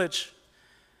of the village.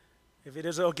 If it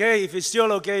is okay, if it's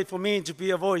still okay for me to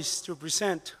be a voice to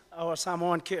present our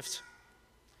Samoan gift.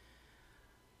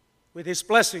 With his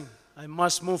blessing, I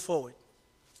must move forward.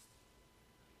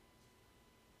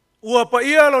 Ua pa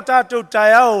ia lo tātou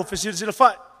tai au whesirisira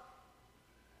whai.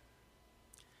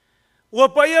 Ua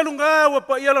pa ia lunga, ua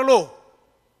pa ia lalo.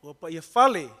 Ua pa ia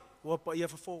whale, ua pa ia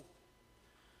whafo.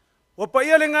 Ua pa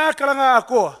ia le ngā karanga a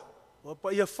koa. Ua pa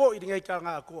ia fo i ngai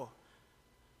karanga a koa.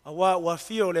 Awa ua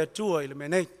fio le atua i le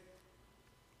menei.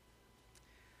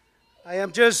 I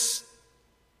am just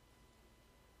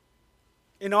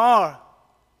in awe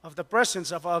of the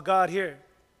presence of our God here.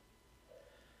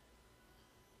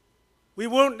 We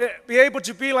won't be able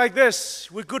to be like this.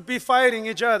 We could be fighting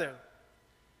each other.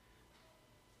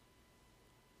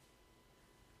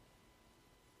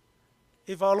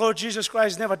 If our Lord Jesus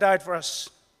Christ never died for us.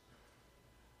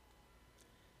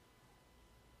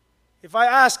 If I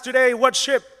ask today what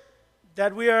ship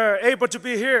that we are able to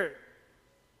be here,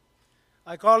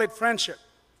 I call it friendship.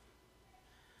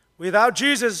 Without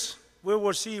Jesus, we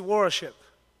will see worship.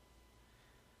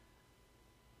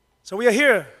 So we are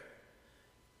here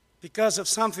because of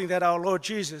something that our Lord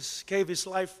Jesus gave his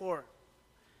life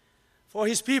for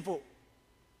his people.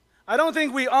 I don't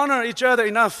think we honor each other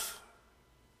enough.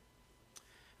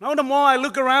 Now the more I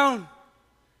look around,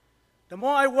 the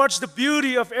more I watch the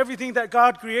beauty of everything that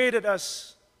God created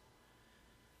us,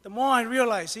 the more I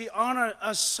realize he honored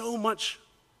us so much.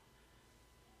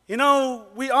 You know,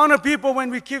 we honor people when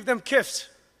we give them gifts.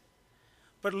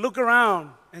 But look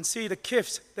around and see the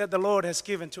gifts that the Lord has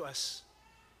given to us.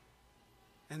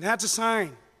 And that's a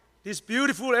sign. This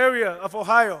beautiful area of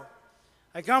Ohio.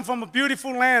 I come from a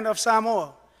beautiful land of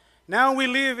Samoa. Now we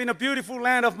live in a beautiful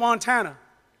land of Montana.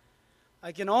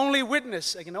 I can only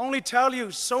witness, I can only tell you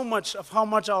so much of how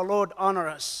much our Lord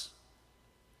honors us.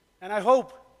 And I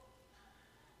hope,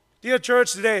 dear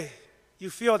church, today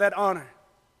you feel that honor.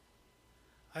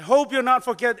 I hope you'll not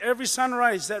forget every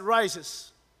sunrise that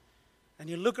rises. And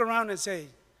you look around and say,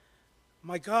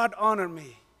 my God honored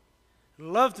me,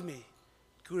 loved me,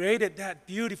 created that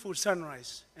beautiful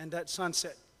sunrise and that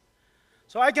sunset.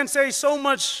 So I can say so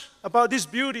much about this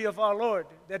beauty of our Lord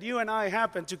that you and I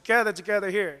happen to gather together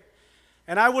here.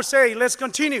 And I would say, let's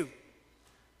continue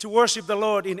to worship the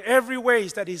Lord in every way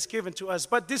that He's given to us.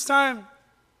 But this time,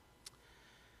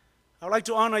 I'd like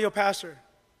to honor your pastor,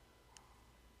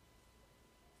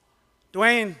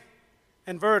 Dwayne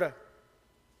and Verda.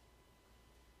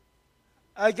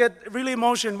 I get really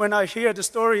emotional when I hear the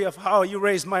story of how you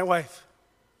raised my wife.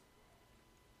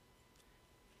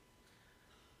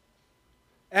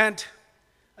 And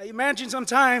I imagine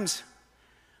sometimes,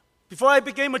 before I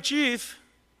became a chief,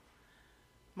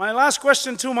 my last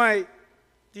question to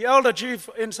the elder chief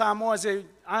in Samoa is,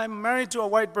 I'm married to a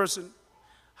white person.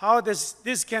 How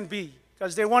this can be?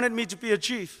 Because they wanted me to be a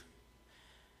chief.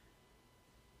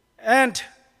 And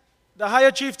the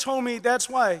higher chief told me, that's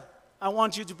why I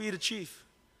want you to be the chief.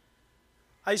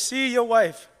 I see your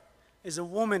wife is a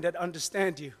woman that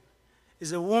understands you,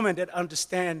 is a woman that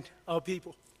understands our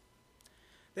people.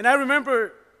 Then I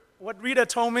remember what Rita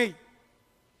told me.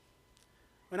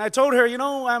 When I told her, you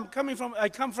know, I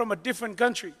come from a different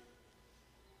country.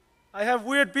 I have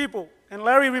weird people. And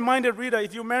Larry reminded Rita,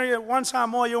 if you marry one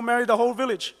Samoa, you'll marry the whole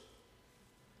village.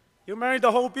 You marry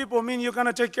the whole people, mean you're going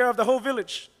to take care of the whole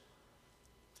village.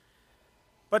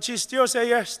 But she still said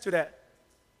yes to that.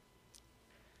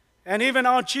 And even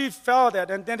our chief felt that.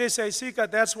 And then they say, Sika,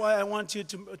 that's why I want you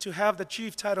to have the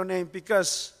chief title name,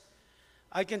 because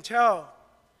I can tell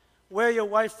where your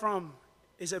wife from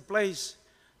is a place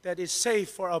that is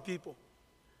safe for our people.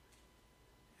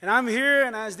 And I'm here,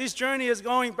 and as this journey is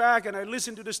going back, and I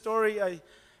listen to the story,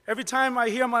 every time I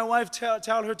hear my wife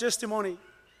tell her testimony,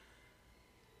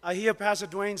 I hear Pastor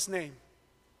Dwayne's name.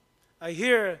 I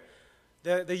hear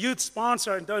the youth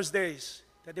sponsor in those days,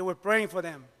 that they were praying for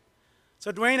them.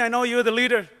 So Dwayne, I know you're the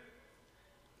leader.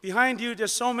 Behind you,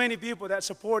 there's so many people that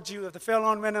support you at the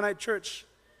Fairlawn Mennonite Church.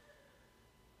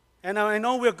 And I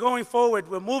know we're going forward,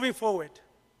 we're moving forward.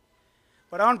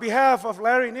 But on behalf of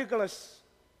Larry Nicholas,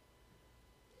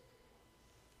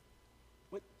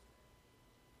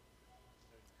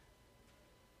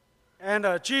 and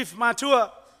Chief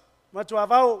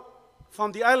Matuavao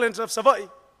from the islands of Savoy,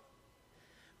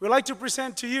 we'd like to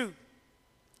present to you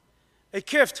a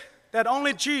gift that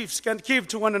only chiefs can give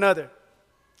to one another.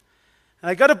 And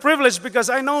I got a privilege because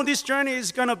I know this journey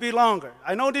is going to be longer.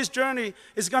 I know this journey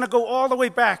is going to go all the way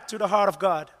back to the heart of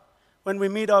God when we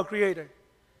meet our Creator.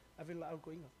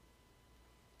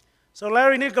 So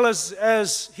Larry Nicholas,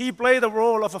 as he played the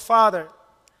role of a father,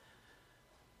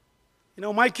 you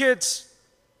know, my kids,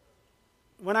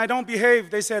 when I don't behave,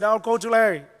 they said, I'll go to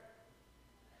Larry.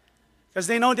 Because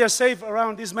they know they're safe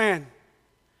around this man.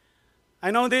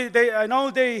 I know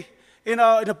in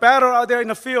a battle out there in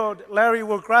the field, Larry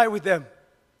will cry with them.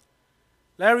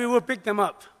 Larry will pick them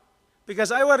up.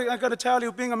 Because I got to tell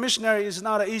you, being a missionary is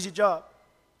not an easy job.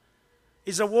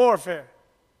 It's a warfare.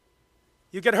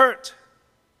 You get hurt.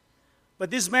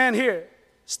 But this man here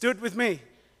stood with me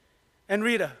and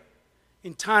Rita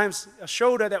in times, a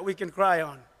shoulder that we can cry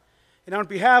on. And on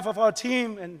behalf of our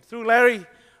team and through Larry,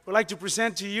 we'd like to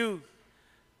present to you,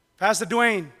 Pastor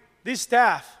Dwayne, this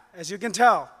staff, as you can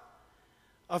tell,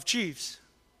 of chiefs.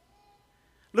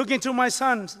 Looking to my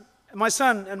son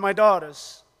and my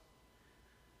daughters,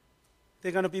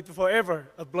 they're going to be forever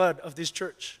a blood of this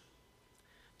church.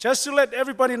 Just to let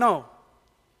everybody know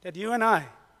that you and I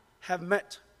have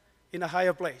met in a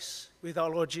higher place with our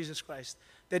Lord Jesus Christ.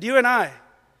 That you and I,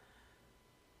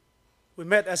 we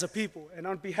met as a people. And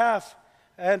on behalf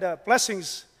and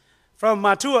blessings from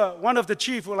Matua, one of the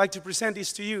chiefs would like to present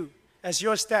this to you as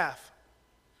your staff.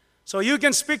 So you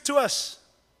can speak to us.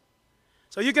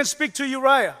 So you can speak to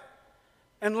Uriah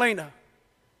and Lena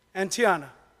and Tiana.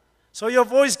 So your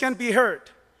voice can be heard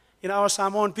in our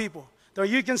Samoan people. So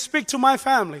you can speak to my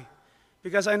family,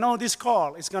 because I know this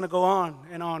call is going to go on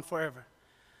and on forever.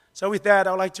 So with that,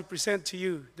 I would like to present to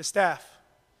you the staff.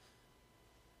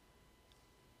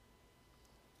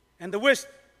 And the wish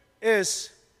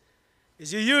is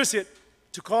you use it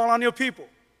to call on your people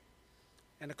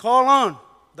and to call on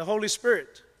the Holy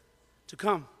Spirit to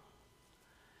come.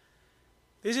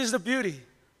 This is the beauty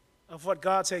of what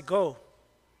God said, go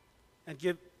and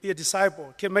be a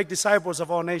disciple, can make disciples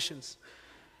of all nations.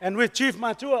 And with Chief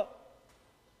Matua,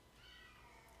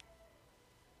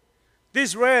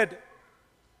 this red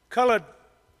colored,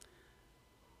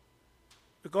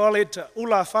 we call it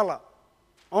ula fala.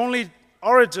 Only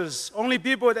orators, only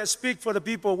people that speak for the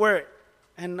people wear it.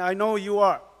 And I know you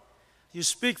are. You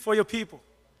speak for your people.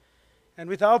 And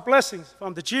with our blessings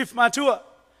from the Chief Matua,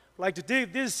 I'd like to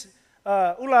give this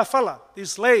ula fala,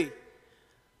 this lei,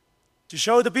 to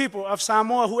show the people of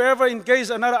Samoa, whoever engage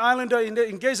another islander,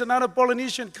 engage another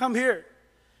Polynesian, come here.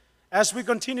 As we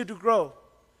continue to grow,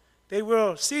 they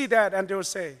will see that and they will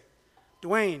say,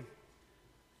 Dwayne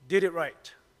did it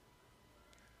right.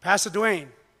 Pastor Dwayne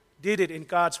did it in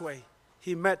God's way.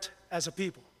 He met as a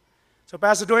people. So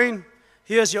Pastor Dwayne,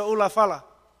 here's your ula fala.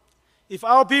 If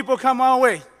our people come our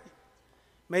way,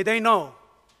 may they know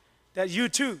that you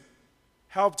too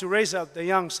help to raise up the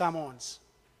young Samoans.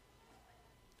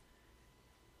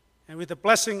 And with the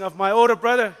blessing of my older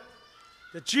brother,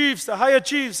 the chiefs, the higher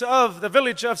chiefs of the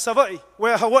village of Savai'i,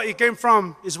 where Hawaii came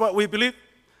from, is what we believe.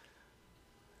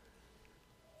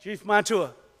 Chief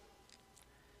Matua.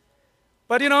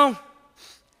 But you know,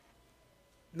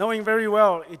 knowing very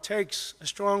well it takes a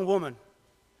strong woman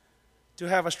to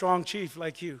have a strong chief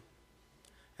like you.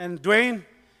 And Dwayne,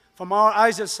 from our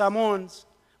eyes as Samoans,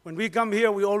 when we come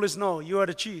here, we always know you are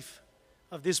the chief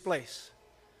of this place.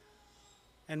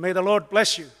 And may the Lord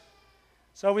bless you.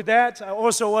 So with that, I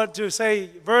also want to say,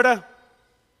 Verda,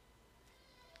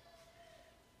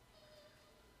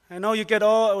 I know you get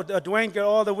Dwayne get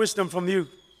all the wisdom from you.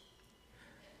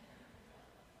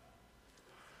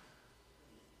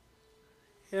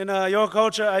 In your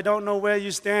culture, I don't know where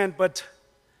you stand, but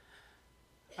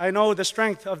I know the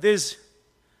strength of this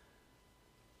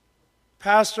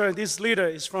pastor and this leader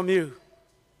is from you.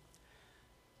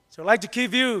 So I'd like to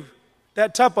give you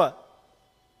that tapa.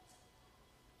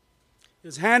 It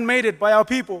was handmade by our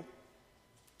people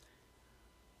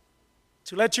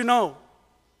to let you know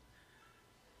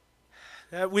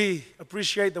that we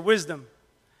appreciate the wisdom.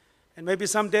 And maybe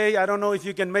someday, I don't know if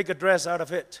you can make a dress out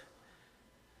of it.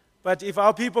 But if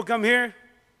our people come here,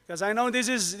 because I know this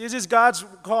is God's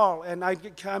call, and I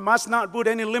must not put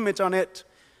any limit on it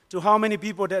to how many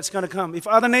people that's going to come. If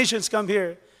other nations come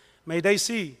here, may they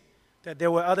see that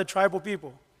there were other tribal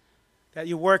people that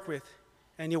you work with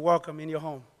and you welcome in your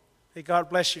home. May God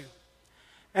bless you.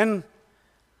 And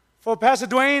for Pastor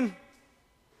Dwayne,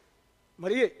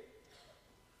 Maria,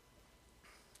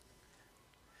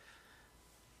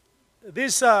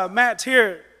 this mat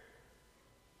here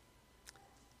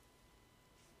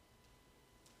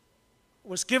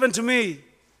was given to me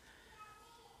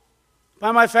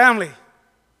by my family.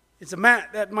 It's a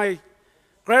mat that my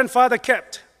grandfather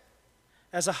kept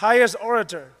as the highest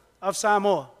orator of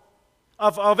Samoa,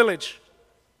 of our village.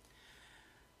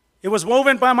 It was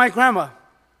woven by my grandma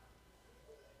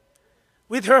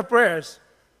with her prayers.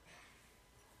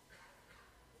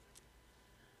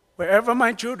 Wherever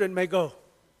my children may go,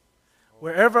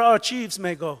 wherever our chiefs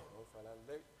may go,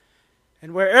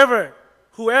 and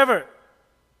whoever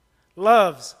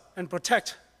loves and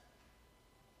protects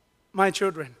my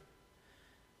children,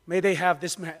 may they have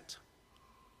this mat.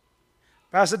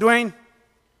 Pastor Dwayne,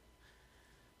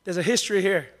 there's a history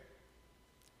here.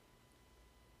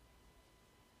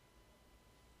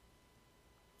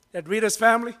 That Rita's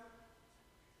family,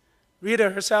 Rita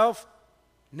herself,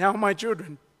 now my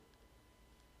children.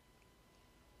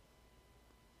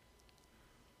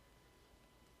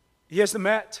 Here's the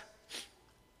mat.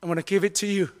 I'm going to give it to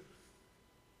you.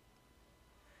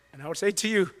 And I would say to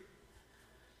you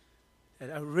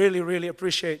that I really, really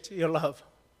appreciate your love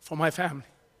for my family.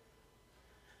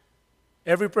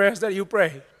 Every prayer that you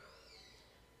pray,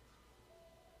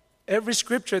 every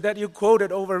scripture that you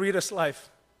quoted over Rita's life,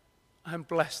 I'm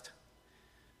blessed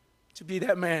to be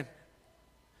that man,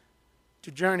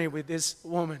 to journey with this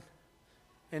woman.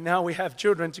 And now we have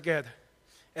children together.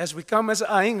 As we come as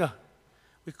Ainga,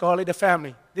 we call it a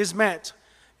family. This mat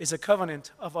is a covenant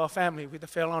of our family with the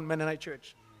Fairlawn Mennonite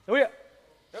Church. So yeah.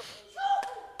 Yep.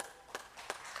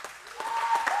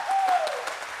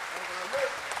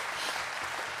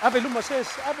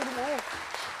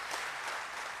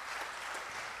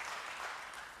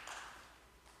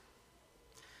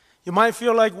 You might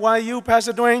feel like, why you,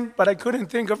 Pastor Dwayne? But I couldn't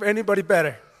think of anybody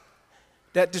better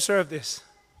that deserved this.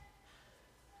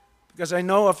 Because I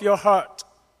know of your heart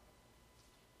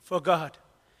for God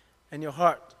and your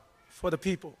heart for the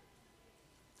people.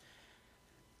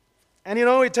 And you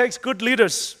know, it takes good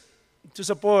leaders to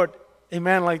support a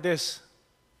man like this.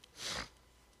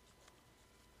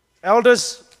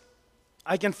 Elders,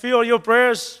 I can feel your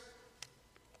prayers.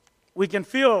 We can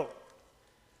feel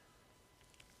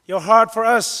your heart for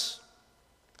us.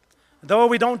 Though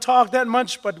we don't talk that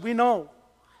much, but we know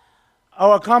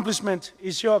our accomplishment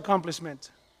is your accomplishment.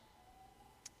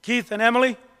 Keith and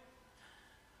Emily,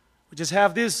 we just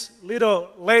have this little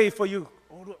lei for you.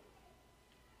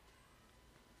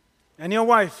 And your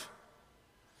wife.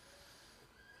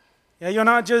 Yeah, you're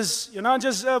not just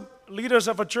leaders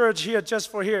of a church here just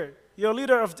for here. You're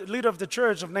leader of the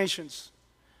church of nations.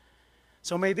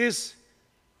 So may this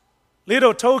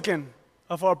little token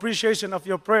of our appreciation of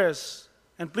your prayers,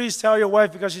 and please tell your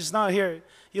wife, because she's not here,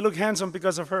 you look handsome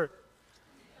because of her.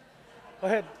 Go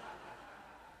ahead.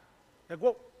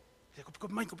 Go.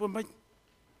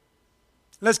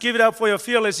 Let's give it up for your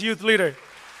fearless youth leader.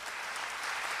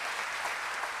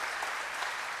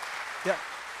 Yeah.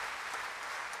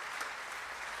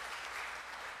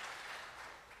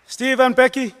 Steve and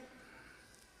Becky,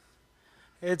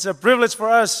 it's a privilege for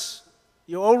us.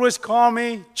 You always call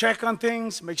me, check on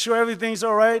things, make sure everything's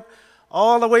all right,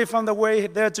 all the way from the way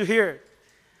there to here.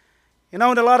 You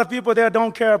know, a lot of people there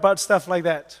don't care about stuff like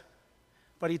that.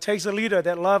 But it takes a leader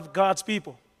that loves God's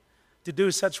people to do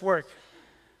such work.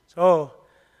 So,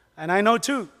 and I know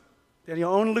too that you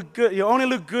only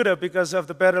look gooder because of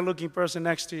the better looking person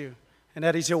next to you, and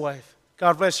that is your wife.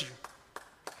 God bless you.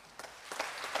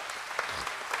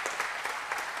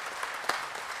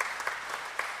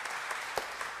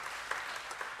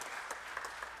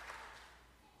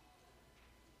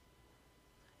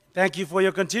 Thank you for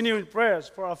your continuing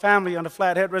prayers for our family on the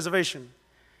Flathead Reservation.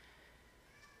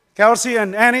 Kelsey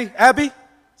and Abby,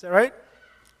 is that right?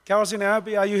 Kelsey and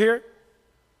Abby, are you here?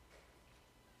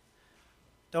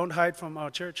 Don't hide from our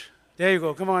church. There you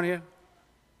go, come on here.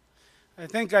 I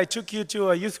think I took you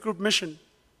to a youth group mission,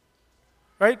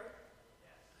 right?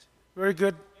 Very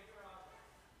good.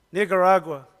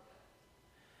 Nicaragua.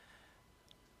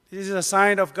 This is a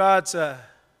sign of God's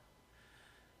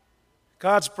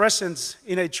presence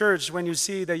in a church when you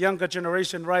see the younger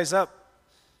generation rise up.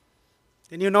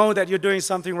 Then you know that you're doing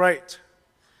something right.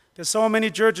 There's so many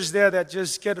churches there that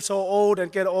just get so old and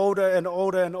get older and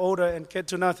older and older and get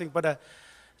to nothing. But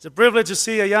it's a privilege to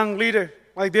see a young leader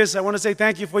like this. I want to say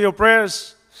thank you for your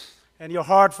prayers and your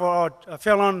heart for our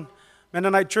Phelon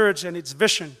Mennonite Church and its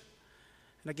vision.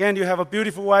 And again, you have a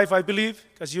beautiful wife, I believe,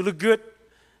 because you look good,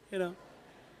 you know.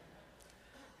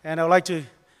 And I would like to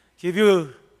give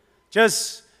you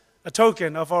just a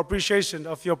token of our appreciation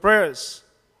of your prayers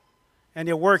and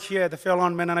your work here at the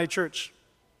Phelon Mennonite Church.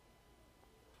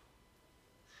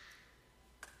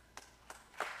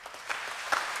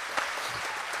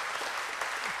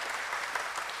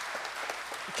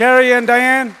 Carrie and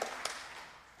Diane.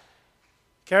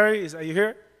 Carrie, are you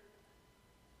here?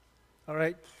 All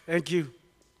right, thank you.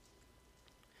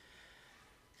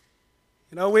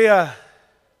 You know,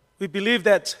 we believe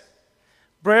that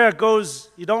prayer goes,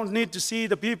 you don't need to see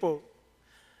the people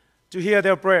to hear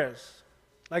their prayers.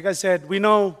 Like I said, we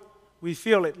know, we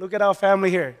feel it. Look at our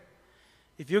family here.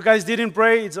 If you guys didn't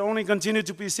pray, it's only continued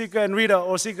to be Sika and Rita,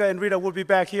 or Sika and Rita would be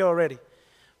back here already.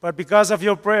 But because of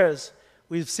your prayers,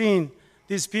 we've seen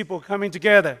these people coming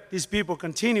together. These people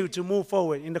continue to move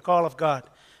forward in the call of God.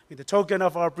 With the token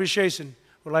of our appreciation,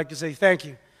 we'd like to say thank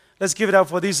you. Let's give it up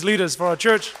for these leaders for our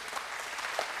church.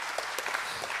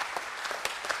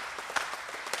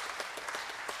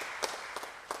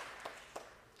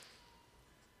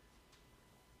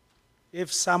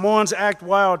 If Samoans act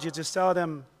wild, you just tell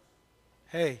them,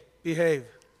 hey, behave.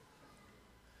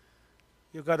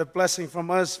 You got a blessing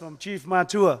from us, from Chief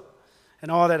Matua,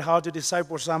 and all that, how to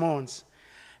disciple Samoans.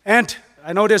 And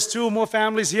I know there's two more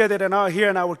families here that are not here,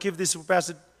 and I will give this to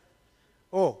Pastor.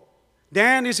 Oh,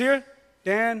 Dan is here?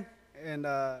 Dan and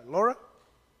Laura?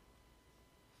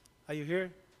 Are you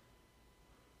here?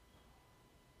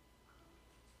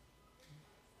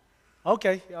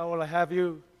 Okay, I will have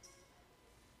you.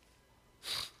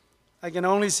 I can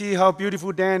only see how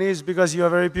beautiful Dan is because you are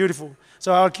very beautiful.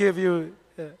 So I'll give you.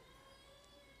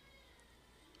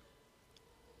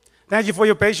 Thank you for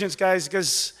your patience, guys,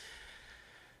 because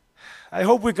I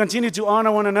hope we continue to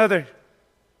honor one another.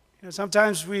 You know,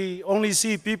 sometimes we only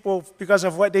see people because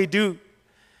of what they do.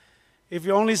 If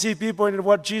you only see people in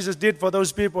what Jesus did for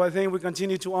those people, I think we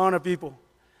continue to honor people.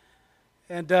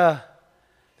 And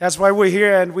that's why we're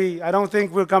here, and I don't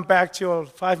think we'll come back till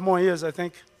 5 more years, I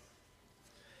think.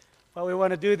 But we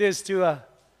want to do this to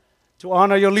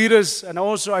honor your leaders, and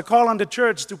also I call on the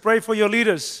church to pray for your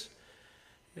leaders.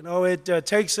 You know, it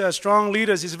takes strong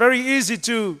leaders. It's very easy,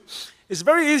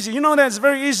 you know that it's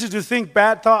very easy to think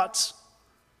bad thoughts.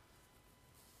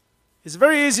 It's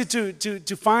very easy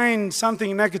to find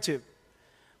something negative.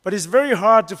 But it's very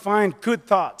hard to find good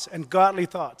thoughts and godly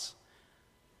thoughts.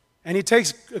 And it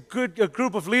takes a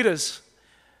group of leaders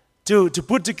to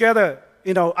put together,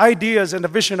 ideas and the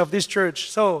vision of this church.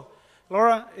 So,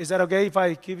 Laura, is that okay if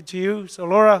I give it to you? So,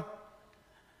 Laura,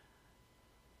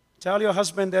 tell your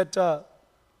husband that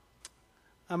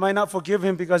I might not forgive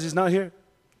him because he's not here.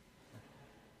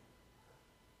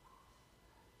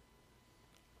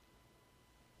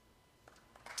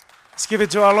 Let's give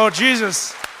it to our Lord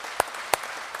Jesus.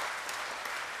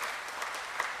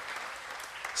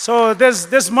 So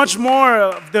there's much more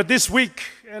of this week,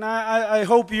 and I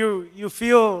hope you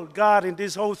feel God in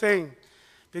this whole thing,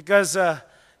 because this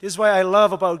is what I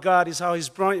love about God, is how He's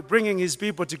bringing His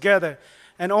people together.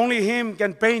 And only Him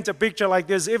can paint a picture like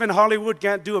this. Even Hollywood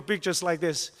can't do a pictures like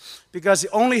this, because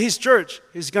only His church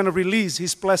is going to release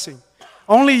His blessing.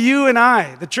 Only you and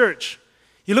I, the church.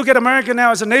 You look at America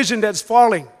now as a nation that's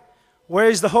falling. Where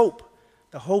is the hope?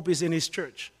 The hope is in His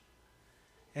church.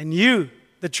 And you,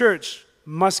 the church,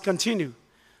 must continue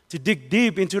to dig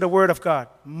deep into the Word of God,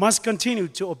 must continue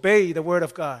to obey the Word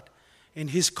of God in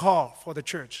His call for the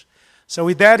church. So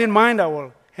with that in mind, I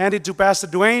will hand it to Pastor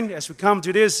Dwayne as we come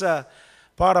to this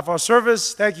part of our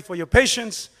service. Thank you for your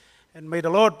patience, and may the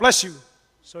Lord bless you.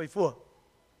 So ifua.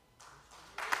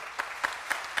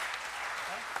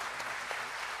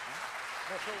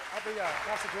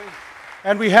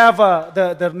 And we have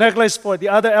the necklace for the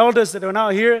other elders that are now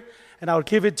here, and I'll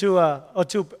give it to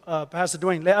Pastor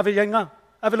Dwayne. I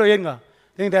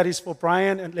think that is for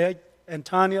Brian and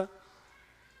Tanya.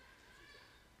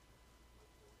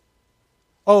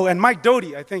 Oh, and Mike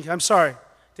Doty, I think. I'm sorry.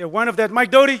 They're one of that. Mike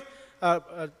Doty. Mike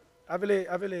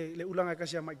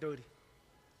Doty.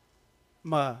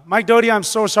 Mike Doty, I'm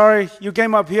so sorry. You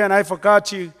came up here and I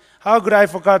forgot you. How could I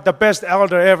forget the best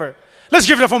elder ever? Let's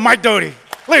give it up for Mike Doty.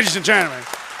 Ladies and gentlemen,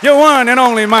 your one and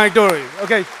only Mike Doty.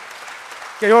 Okay.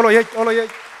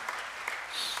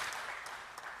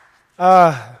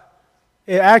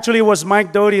 It actually was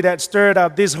Mike Doty that stirred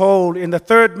up this whole, in the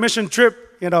third mission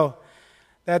trip,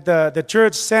 that the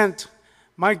church sent.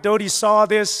 Mike Doty saw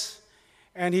this,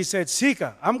 and he said,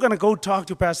 Sika, I'm going to go talk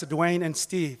to Pastor Dwayne and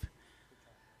Steve.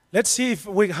 Let's see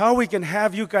how we can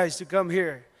have you guys to come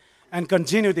here and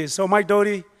continue this. So Mike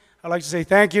Doty, I'd like to say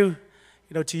thank you,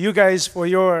 to you guys for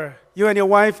you and your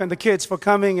wife and the kids for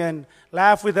coming and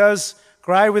laugh with us,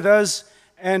 cry with us,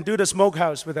 and do the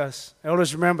smokehouse with us. I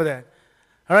always remember that.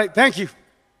 All right, thank you.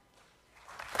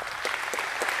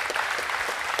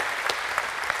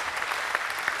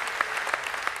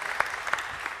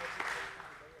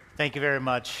 Thank you very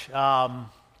much.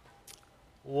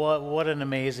 What an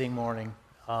amazing morning.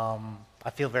 I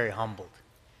feel very humbled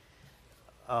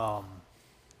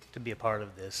to be a part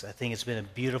of this. I think it's been a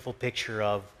beautiful picture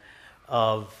of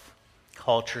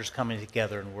cultures coming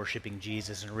together and worshiping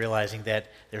Jesus and realizing that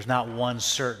there's not one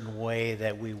certain way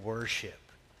that we worship,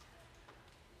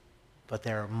 but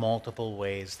there are multiple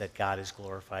ways that God is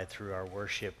glorified through our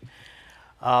worship.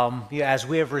 As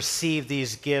we have received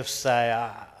these gifts,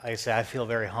 I feel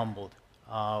very humbled.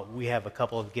 We have a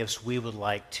couple of gifts we would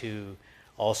like to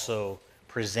also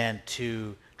present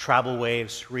to Tribal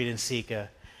Waves, Reed and Sika,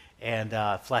 and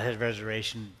Flathead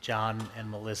Reservation, John and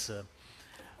Melissa,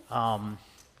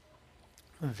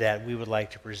 that we would like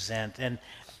to present. And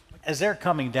as they're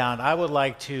coming down, I would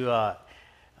like to,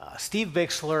 Steve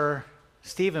Bixler,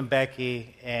 Steve and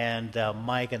Becky, and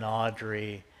Mike and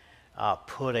Audrey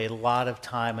put a lot of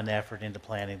time and effort into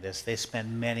planning this. They spent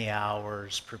many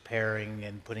hours preparing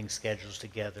and putting schedules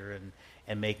together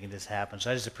and making this happen. So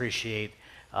I just appreciate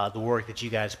the work that you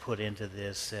guys put into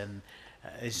this, and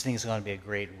I just think it's going to be a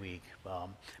great week.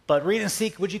 But Reed and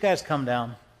Seek, would you guys come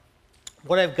down?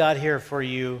 What I've got here for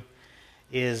you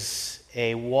is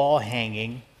a wall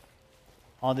hanging.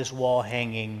 On this wall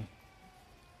hanging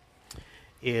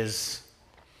is,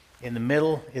 in the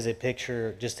middle is a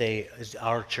picture, is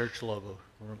our church logo,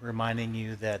 reminding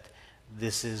you that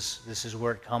this is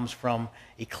where it comes from.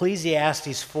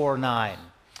 Ecclesiastes 4:9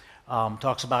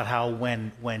 talks about how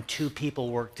when two people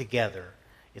work together,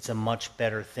 it's a much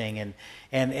better thing.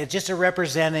 And it's just a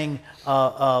representing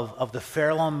of the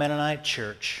Fairlawn Mennonite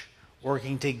Church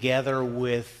working together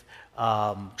with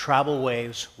Tribal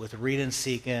Waves, with Reed and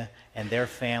Sika and their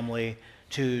family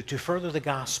to further the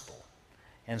gospel.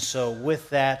 And so with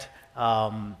that,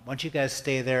 why don't you guys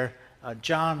stay there?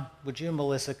 John, would you and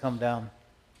Melissa come down?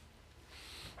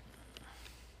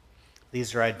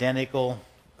 These are identical.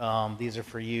 These are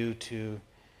for you to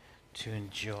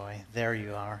enjoy. There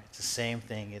you are. It's the same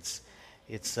thing. It's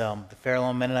the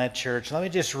Fairlawn Mennonite Church. Let me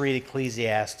just read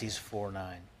Ecclesiastes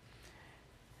 4:9.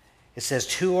 It says,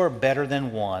 "Two are better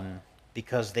than one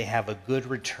because they have a good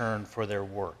return for their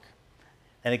work.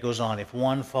 And it goes on, if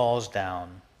one falls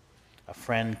down, a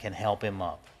friend can help him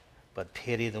up. But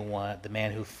pity the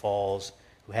man who falls,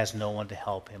 who has no one to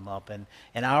help him up.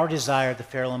 And our desire at the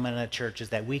Fairlawn Mennonite Church is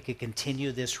that we could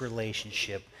continue this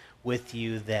relationship with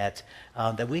you, that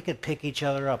we could pick each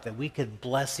other up, that we could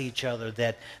bless each other,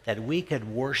 that we could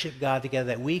worship God together,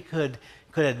 that we could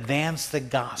advance the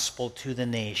gospel to the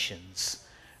nations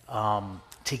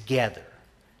together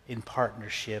in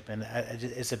partnership. And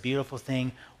it's a beautiful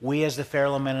thing. We as the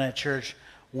Fairlawn Mennonite Church,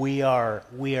 we are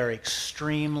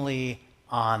extremely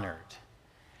honored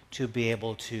to be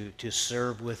able to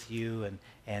serve with you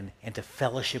and to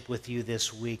fellowship with you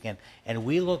this week. And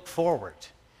we look forward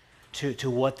to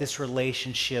what this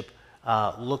relationship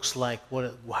looks like,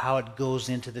 how it goes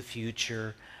into the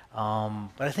future.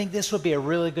 But I think this would be a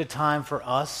really good time for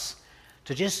us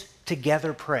to just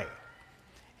together pray.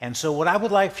 And so what I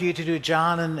would like for you to do,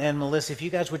 John and Melissa, if you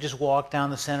guys would just walk down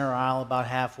the center aisle about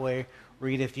halfway,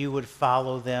 Rita, if you would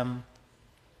follow them.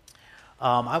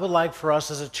 I would like for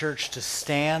us as a church to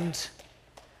stand,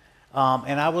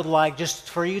 and I would like just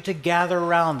for you to gather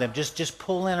around them, just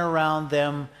pull in around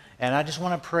them, and I just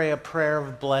want to pray a prayer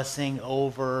of blessing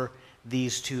over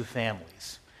these two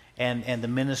families and the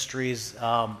ministries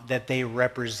that they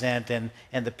represent and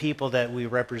the people that we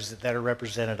represent, that are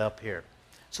represented up here.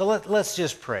 So let's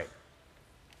just pray.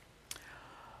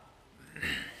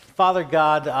 Father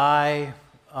God,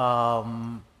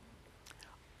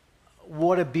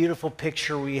 what a beautiful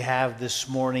picture we have this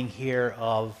morning here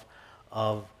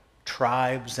of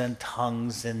tribes and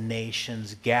tongues and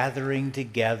nations gathering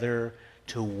together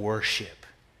to worship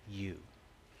you.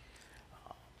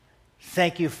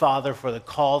 Thank you, Father, for the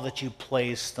call that you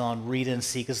placed on Rita and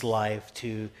Sika's life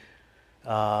to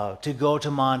go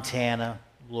to Montana,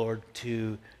 Lord,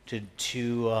 to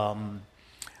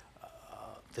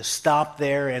stop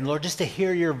there, and Lord, just to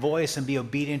hear your voice and be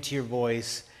obedient to your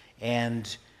voice,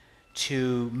 and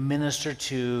to minister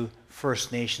to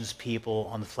First Nations people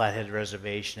on the Flathead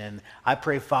Reservation. And I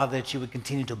pray, Father, that you would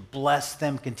continue to bless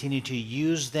them, continue to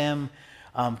use them,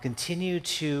 continue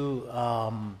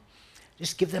to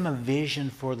just give them a vision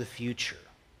for the future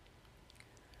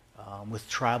with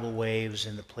tribal waves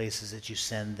and the places that you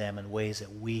send them and ways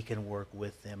that we can work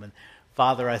with them. And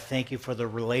Father, I thank you for the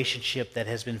relationship that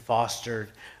has been fostered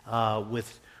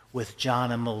with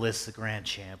John and Melissa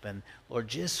Grandchamp, and Lord,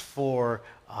 just for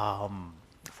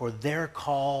their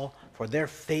call, for their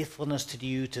faithfulness to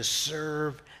you to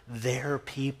serve their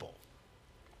people.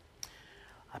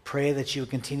 I pray that you would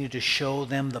continue to show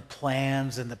them the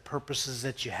plans and the purposes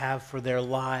that you have for their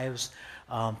lives.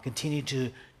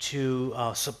 Continue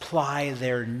to supply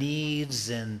their needs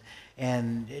and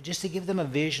just to give them a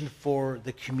vision for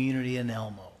the community in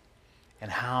Elmo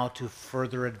and how to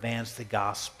further advance the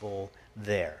gospel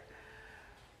there.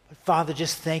 But Father,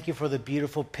 just thank you for the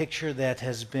beautiful picture that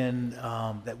has been,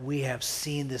 that we have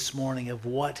seen this morning of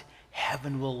what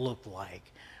heaven will look like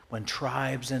when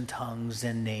tribes and tongues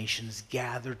and nations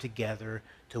gather together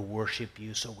to worship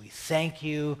you. So we thank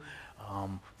you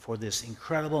for this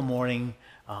incredible morning.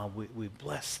 We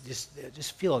bless,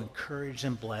 just feel encouraged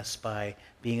and blessed by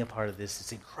being a part of this.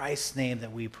 It's in Christ's name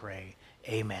that we pray.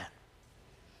 Amen.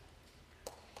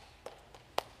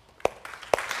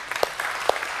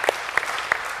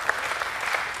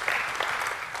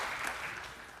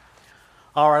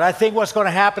 All right, I think what's going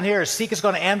to happen here is Sika's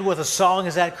going to end with a song.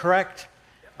 Is that correct?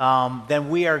 Then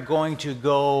we are going to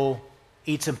go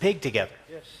eat some pig together.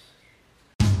 Yes.